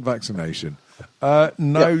 Cunt vaccination.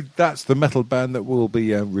 No, that's the metal band that we'll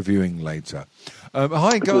be reviewing later.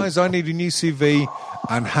 Hi, guys. I need a new CV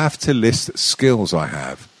and have to list skills I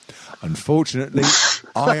have. Unfortunately,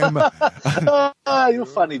 I am... You're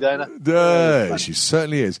funny, Dana. She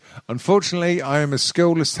certainly is. Unfortunately, I am a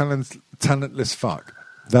skillless, talentless fuck.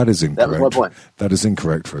 That is incorrect. That was my point. That is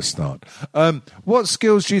incorrect for a start. What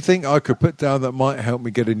skills do you think I could put down that might help me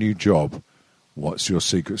get a new job? What's your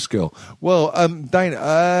secret skill? Well,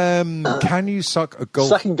 Dana, can you suck a golf...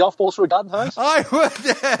 Sucking golf balls through a garden hose? I would...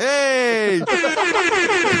 Hey!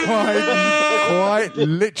 quite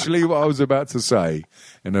literally what I was about to say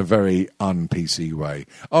in a very un-PC way.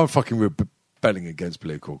 I'm fucking rebelling against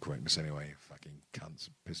political correctness anyway. Fucking cunts.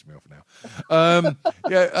 Piss me off now.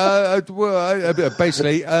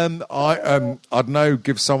 Basically, I don't know,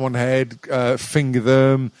 give someone head, finger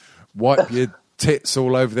them, wipe your tits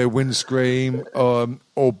all over their windscreen,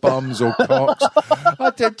 or bums or cocks.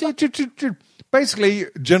 Basically,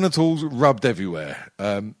 genitals rubbed everywhere.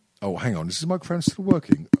 Oh, hang on, is this microphone still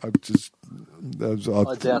working? I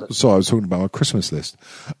doubt it. Sorry, I was talking about my Christmas list.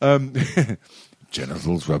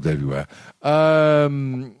 Genitals rubbed everywhere.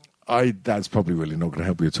 That's probably really not going to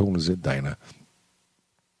help you at all, is it, Dana?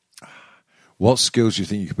 What skills do you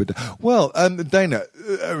think you could put down? Well, Dana,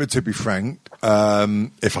 to be frank,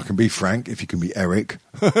 if I can be frank, if you can be Eric,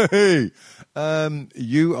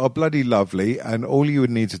 you are bloody lovely, and all you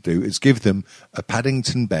would need to do is give them a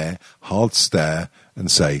Paddington Bear hard stare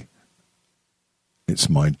and say, it's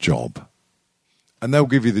my job. And they'll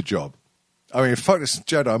give you the job. I mean, fuck this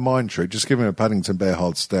Jedi mind trick, just give them a Paddington Bear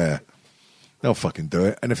hard stare. They'll fucking do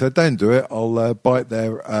it. And if they don't do it, I'll bite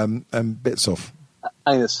their bits off.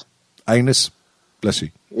 Anus, bless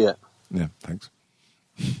you. Yeah. Yeah, thanks.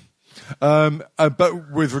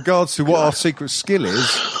 But with regards to what our secret skill is,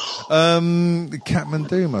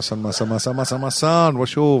 Catmandu, my son,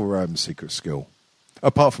 what's your secret skill?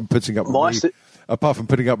 Apart from putting up with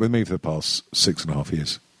me, for the past 6.5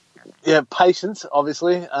 years. Yeah, patience,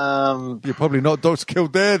 obviously. You're probably not Dr.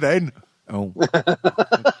 Kildare then. Oh.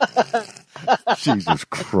 Jesus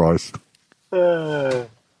Christ. Fucking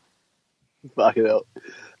hell.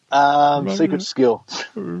 Secret skill.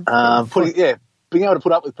 Being able to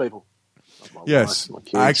put up with people. Yes,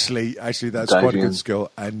 actually, that's quite a good skill,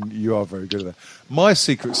 and you are very good at that. My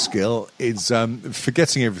secret skill is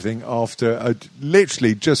forgetting everything after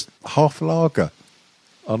literally just half a lager,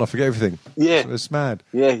 and I forget everything. Yeah, so it's mad.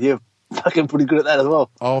 Yeah, you're fucking pretty good at that as well.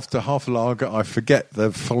 After half a lager, I forget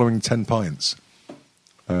the following 10 pints.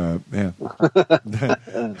 Yeah.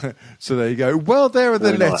 So there you go. Well, there are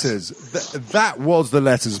the letters. Nice. That was the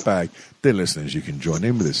letters bag. Dear listeners, you can join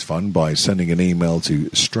in with this fun by sending an email to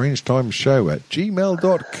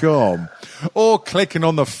strangetimeshow@gmail.com or clicking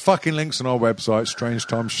on the fucking links on our website,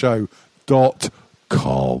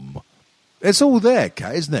 strangetimeshow.com. It's all there,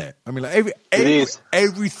 Kat, isn't it? I mean, like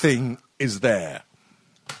everything is there.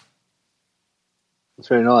 It's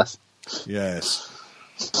very nice. Yes.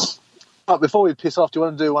 Before we piss off, do you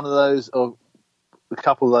want to do one of those, or a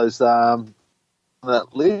couple of those, that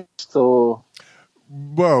list, or?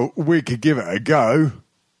 Well, we could give it a go.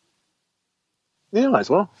 Yeah, might as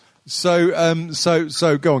well. So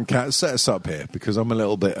go on, Kat, set us up here, because I'm a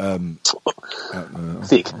little bit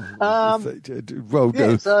thick.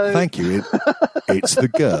 Thank you. It's the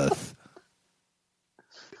girth.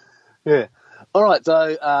 Yeah. All right.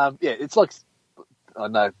 So it's like, I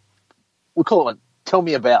don't know, we'll call it one. Tell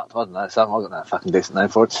me about, I don't know, something, I've got no fucking decent name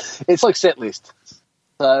for it. It's like set list.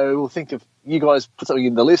 So we'll think of, you guys put something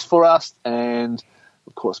in the list for us, and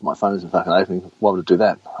of course, my phone isn't fucking opening. Why would it do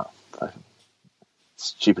that? Oh, fucking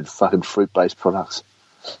stupid fucking fruit-based products.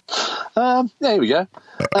 Yeah, here we go.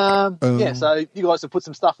 Yeah, so you guys have put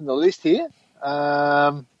some stuff in the list here.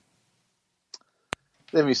 Let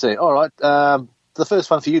me see. All right. The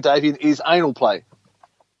first one for you, Davian, is anal play.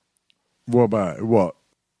 What about what?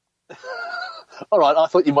 All right, I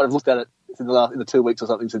thought you might have looked at it in the 2 weeks or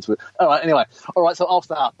something since we. All right, anyway. All right, so I'll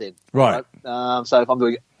start then. Right. So if I'm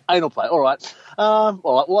doing anal play, all right.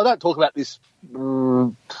 Well, I don't talk about this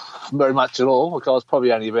very much at all because I was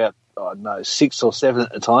probably only about 6 or 7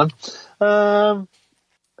 at the time. I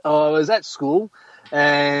was at school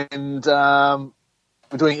and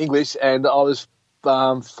we're doing English, and I was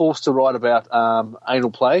forced to write about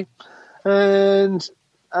anal play, and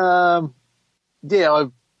I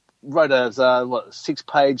wrote a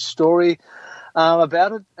 6-page story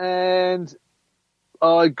about it, and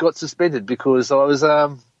I got suspended because I was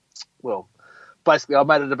basically I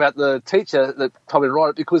made it about the teacher that told me to write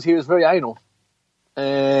it because he was very anal,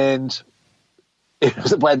 and it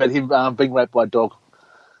was about him being raped by a dog.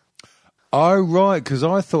 Oh, right, because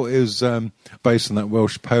I thought it was based on that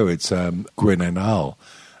Welsh poet, Gwyn Enal,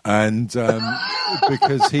 and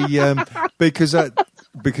because he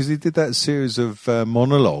did that series of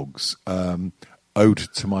monologues, Ode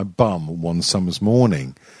to My Bum, One Summer's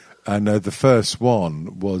Morning, and the first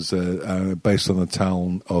one was based on the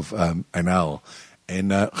town of Enal in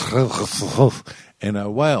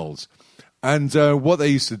Wales. And what they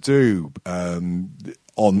used to do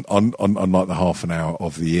on like the half an hour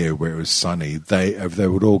of the year where it was sunny, they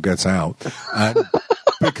would all get out, and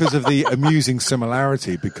because of the amusing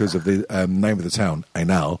similarity, because of the name of the town,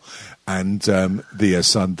 Enal, and the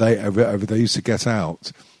sun, they used to get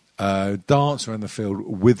out, dance around the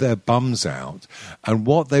field with their bums out, and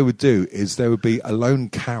what they would do is there would be a lone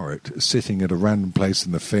carrot sitting at a random place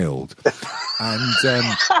in the field,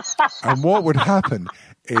 and what would happen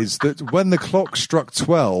is that when the clock struck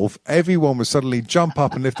 12, everyone would suddenly jump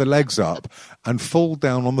up and lift their legs up and fall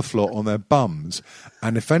down on the floor on their bums.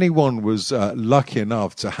 And if anyone was lucky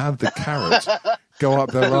enough to have the carrot go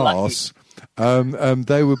up their arse,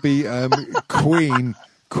 they would be queen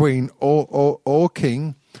or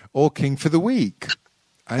king for the week.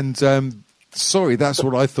 And sorry, that's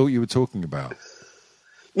what I thought you were talking about.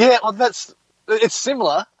 Yeah, well, it's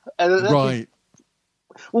similar. Right.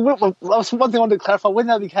 Well, one thing I wanted to clarify, when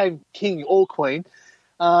they became king or queen,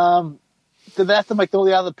 did they have to make all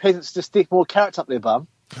the other peasants just stick more carrots up their bum?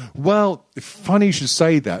 Well, funny you should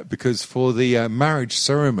say that, because for the marriage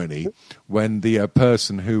ceremony, when the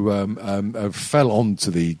person who fell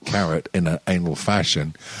onto the carrot in an anal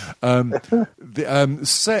fashion, the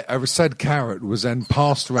said carrot was then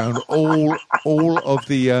passed around all of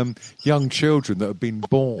the young children that had been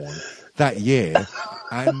born that year.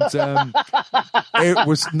 And it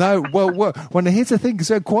was well, here's the thing, because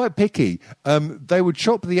they're quite picky. They would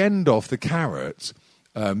chop the end off the carrot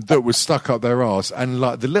that was stuck up their arse, and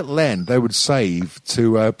like the little end they would save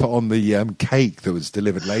to put on the cake that was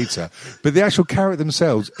delivered later. But the actual carrot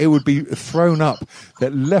themselves, it would be thrown up the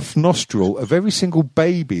left nostril of every single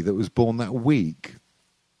baby that was born that week.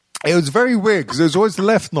 It was very weird because it was always the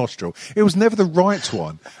left nostril. It was never the right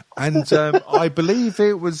one. And I believe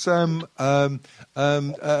it was Dr.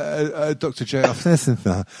 J.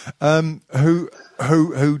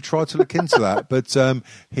 who tried to look into that, but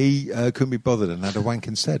he couldn't be bothered and had a wank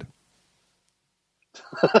instead.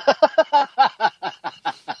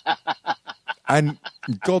 And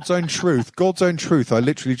God's own truth, I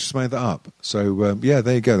literally just made that up. So, yeah,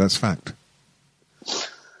 there you go. That's fact.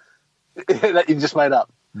 That you just made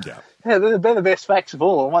up. Yeah, they're the best facts of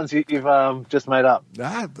all, the ones you've just made up.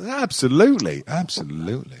 Absolutely.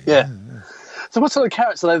 Yeah. So what sort of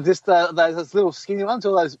carrots are they? Just those little skinny ones,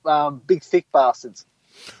 or those big thick bastards?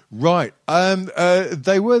 Right.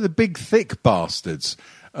 They were the big thick bastards.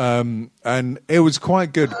 And it was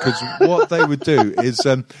quite good because what they would do is,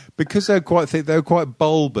 because they're quite thick, they're quite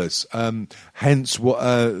bulbous. Hence what,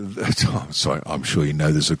 sorry, I'm sure you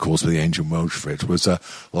know this, of course, but the ancient Welsh for it was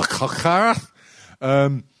Lacacharath.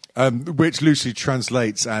 Which loosely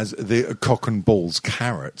translates as the cock and balls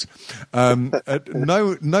carrot.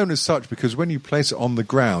 Known as such because when you place it on the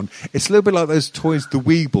ground, it's a little bit like those toys, the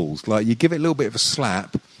Weebles. Like you give it a little bit of a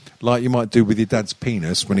slap, like you might do with your dad's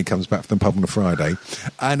penis when he comes back from the pub on a Friday,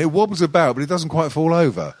 and it wobbles about, but it doesn't quite fall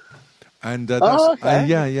over. And that's,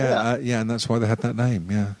 yeah, and that's why they had that name.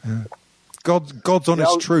 Yeah. God's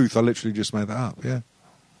honest truth. I literally just made that up.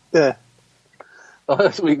 Yeah.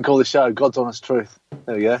 That's what we can call the show, God's Honest Truth.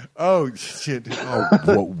 There we go. Oh, shit.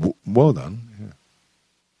 Oh, well done.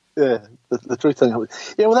 Yeah, the truth thing.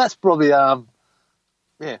 Yeah, well, that's probably,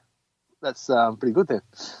 That's pretty good then.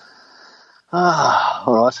 All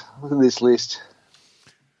right. Look at this list.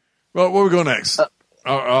 Right, what we got next?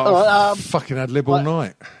 Fucking ad lib all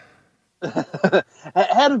night.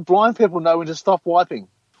 How do blind people know when to stop wiping?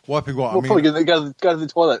 Wiping what? We're probably going to go to the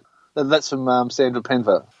toilet. That's from Sandra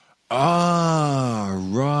Penver. Ah,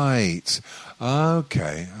 right.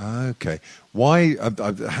 Okay. Why?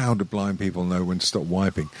 How do blind people know when to stop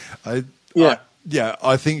wiping? Yeah.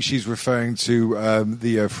 I think she's referring to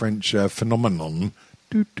the French phenomenon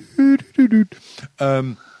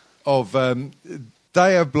of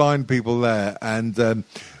they have blind people there, and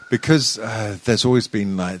because there's always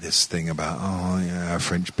been like this thing about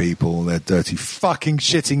French people, they're dirty fucking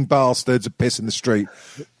shitting bastards who piss in the street,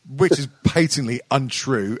 which is patently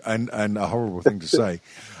untrue and a horrible thing to say.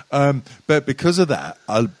 But because of that,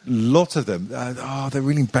 a lot of them they're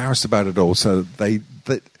really embarrassed about it all, so they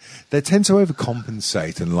tend to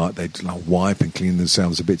overcompensate and they wipe and clean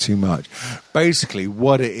themselves a bit too much. Basically,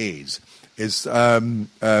 what it is there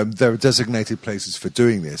are designated places for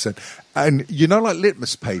doing this, and like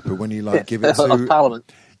litmus paper when you give it to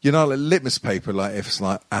Parliament. Like litmus paper, if it's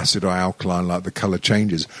acid or alkaline, the colour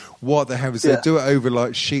changes. What they have is they do it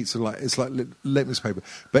over sheets of it's like litmus paper.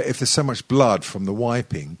 But if there's so much blood from the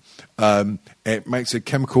wiping, it makes a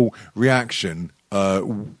chemical reaction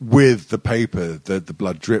with the paper that the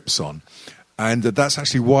blood drips on, and that's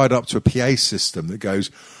actually wired up to a PA system that goes,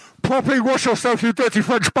 "Properly wash yourself, you dirty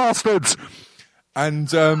French bastards!"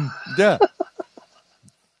 And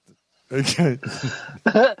okay.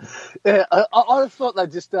 Yeah, I thought they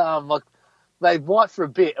just they wipe for a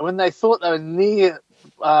bit, and when they thought they were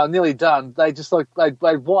nearly done, they just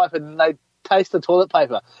they wipe and they taste the toilet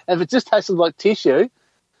paper. And if it just tasted like tissue,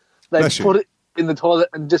 they put it in the toilet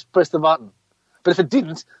and just press the button. But if it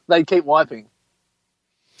didn't, they'd keep wiping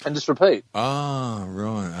and just repeat. Ah,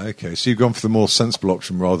 right, okay. So you've gone for the more sensible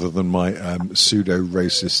option rather than my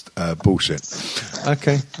pseudo-racist bullshit.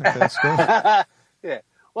 Okay, that's cool. Yeah.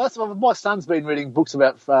 Well, that's my son's been reading books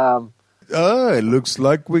about. It looks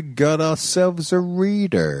like we got ourselves a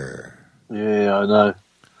reader. Yeah, I know.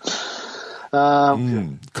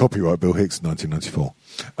 Copyright Bill Hicks, 1994.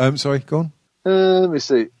 Sorry, go on. Let me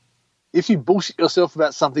see. If you bullshit yourself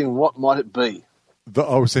about something, what might it be? That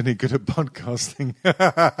I was any good at podcasting.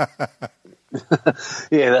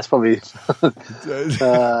 Yeah, that's probably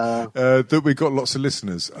that we got lots of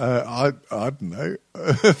listeners. I don't know.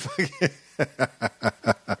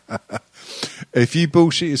 If you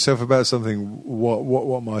bullshit yourself about something,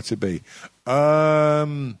 what might it be? I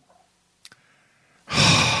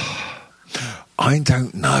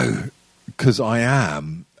don't know, because I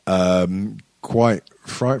am quite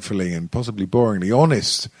frightfully and possibly boringly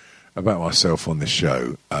honest about myself on this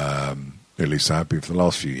show. At least I have been for the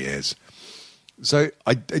last few years. So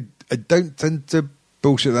I don't tend to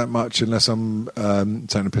bullshit that much unless I'm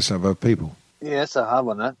taking a piss out of other people. Yeah, that's a hard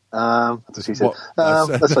one, that. That's what she said.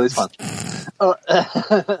 That's for this one.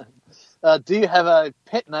 Do you have a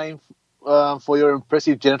pet name for your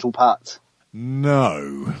impressive genital parts?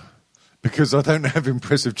 No, because I don't have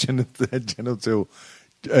impressive genital.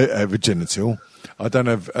 I don't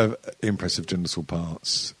have impressive genital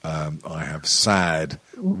parts. I have sad,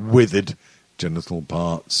 withered genital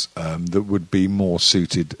parts that would be more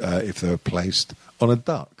suited if they were placed on a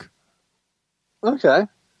duck. Okay.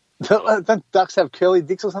 Don't ducks have curly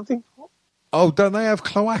dicks or something? Oh, don't they have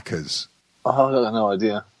cloacas? Oh, I've got no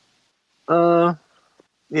idea.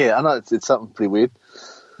 Yeah, I know it's something pretty weird.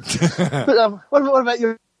 But what about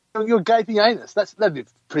your gaping anus? That'd be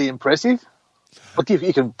pretty impressive. Look,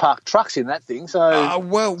 you can park trucks in that thing, so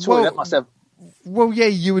surely that must have. Well, yeah,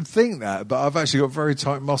 you would think that, but I've actually got very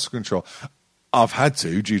tight muscle control. I've had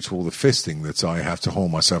to, due to all the fisting that I have to haul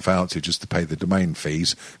myself out to just to pay the domain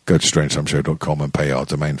fees. Go to strangetimeshow.com and pay our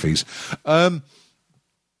domain fees. No,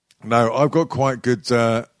 I've got quite good.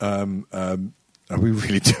 Are we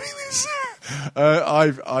really doing this?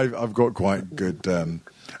 I've got quite good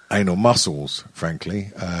anal muscles,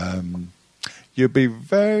 frankly. You'd be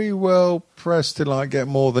very well pressed to get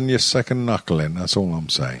more than your second knuckle in. That's all I'm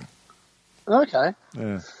saying. Okay.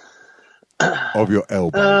 Yeah. Of your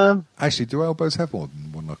elbow. Actually, do elbows have more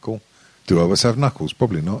than one knuckle? Do elbows have knuckles?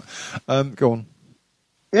 Probably not. Go on.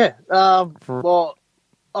 Yeah. Well,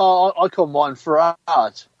 I call mine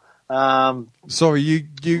Farage. Sorry,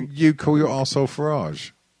 you call your arsehole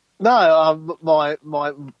Farage? No, my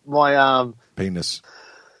penis.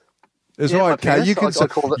 It's right, okay. You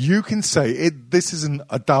can say it. This is an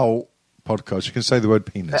adult podcast. You can say the word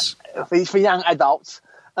penis for young adults.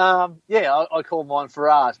 Yeah, I call mine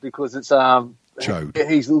Farage because it's Chode.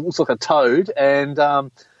 He looks like a toad, and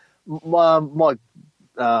my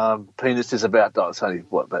penis is about, it's only,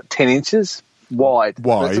 about 10 inches wide.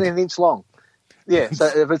 Wide? It's only an inch long. Yeah, so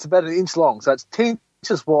if it's about an inch long. So it's 10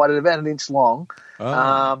 inches wide and about an inch long.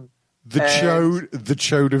 The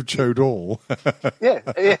chode of Chode Hall. Yeah.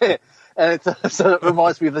 And so it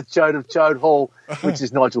reminds me of the Chode of Chode Hall, which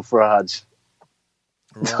is Nigel Farage.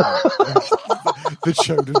 Right. The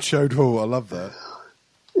Chode of Chode Hall. I love that.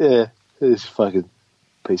 Yeah, this fucking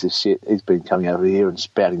piece of shit. He's been coming over here and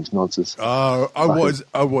spouting his nonsense. I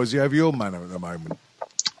was. You have your manner at the moment.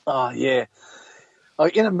 Oh, yeah.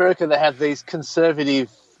 In America, they have these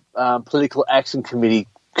conservative political action committee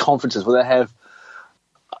conferences where they have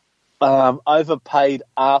overpaid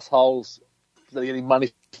assholes that are getting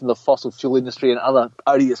money from the fossil fuel industry and other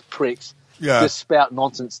odious pricks just spout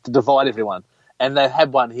nonsense to divide everyone. And they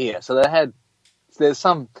had one here. So there's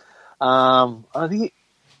some, I think,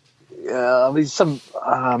 some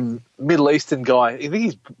Middle Eastern guy. I think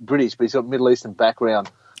he's British, but he's got Middle Eastern background.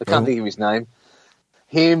 I can't think of his name.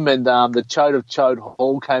 Him and the Chode of Chode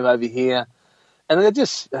Hall came over here, and they're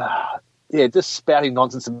just spouting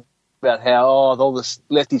nonsense about how all the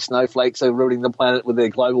lefty snowflakes are ruining the planet with their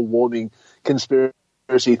global warming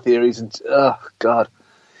conspiracy theories. And oh god,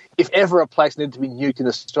 if ever a place needed to be nuked in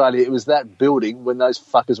Australia, it was that building when those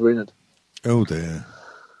fuckers were in it. Oh dear.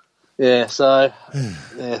 Yeah. So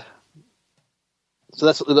yeah. So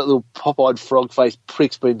that's what that little pop-eyed frog-faced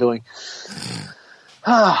prick's been doing.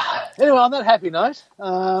 Anyway, on that happy note.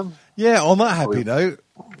 On that happy note,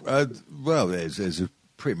 there's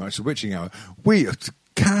pretty much a witching hour. We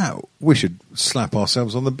should slap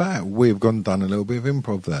ourselves on the back. We have done a little bit of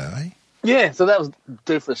improv there, eh? Yeah, so that was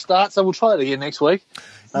due for a start, so we'll try it again next week.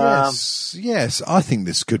 Yes, I think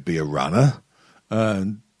this could be a runner.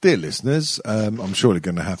 Dear listeners, I'm surely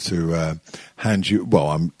going to have to hand you.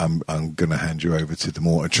 Well, I'm going to hand you over to the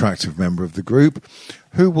more attractive member of the group,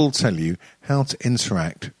 who will tell you how to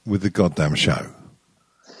interact with the goddamn show.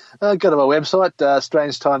 Go to our website,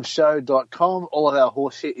 strangetimeshow.com. All of our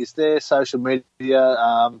horse shit is there. Social media,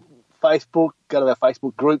 Facebook. Go to our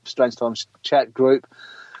Facebook group, Strange Times Chat group,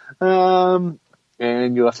 and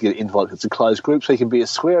you'll have to get an invite. It's a closed group, so you can be as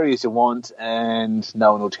sweary as you want, and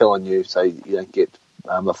no one will tell on you, so you don't get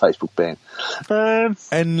the Facebook ban.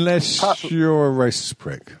 Unless you're a racist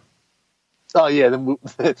prick. Oh, yeah, then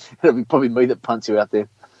it'll be probably me that punts you out there.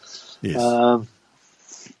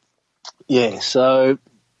 Yes. So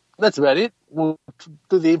that's about it. We'll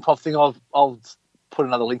do the improv thing. I'll put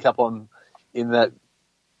another link up in that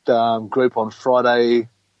group on Friday,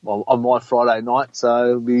 on my Friday night. So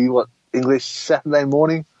it'll be, English Saturday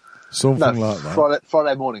morning? Something like that.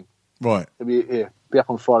 Friday morning. Right. It'll be up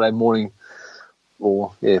on Friday morning.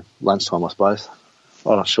 Or, lunchtime, I suppose.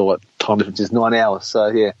 I'm not sure what time difference is, 9 hours.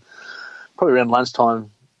 So, probably around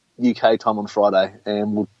lunchtime, UK time on Friday.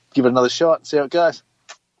 And we'll give it another shot and see how it goes.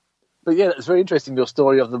 But, it's very interesting, your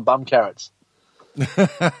story of the bum carrots.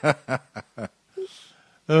 That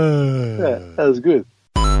was good.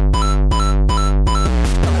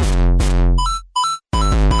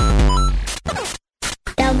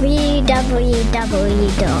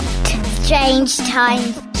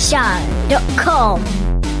 www.strangetimeshow.com.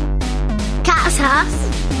 Catch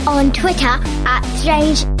us on Twitter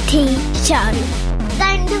 @StrangeTShow.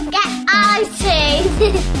 Don't forget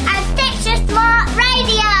iTunes and Stitcher Smart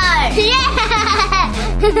Radio.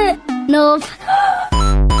 Yeah! North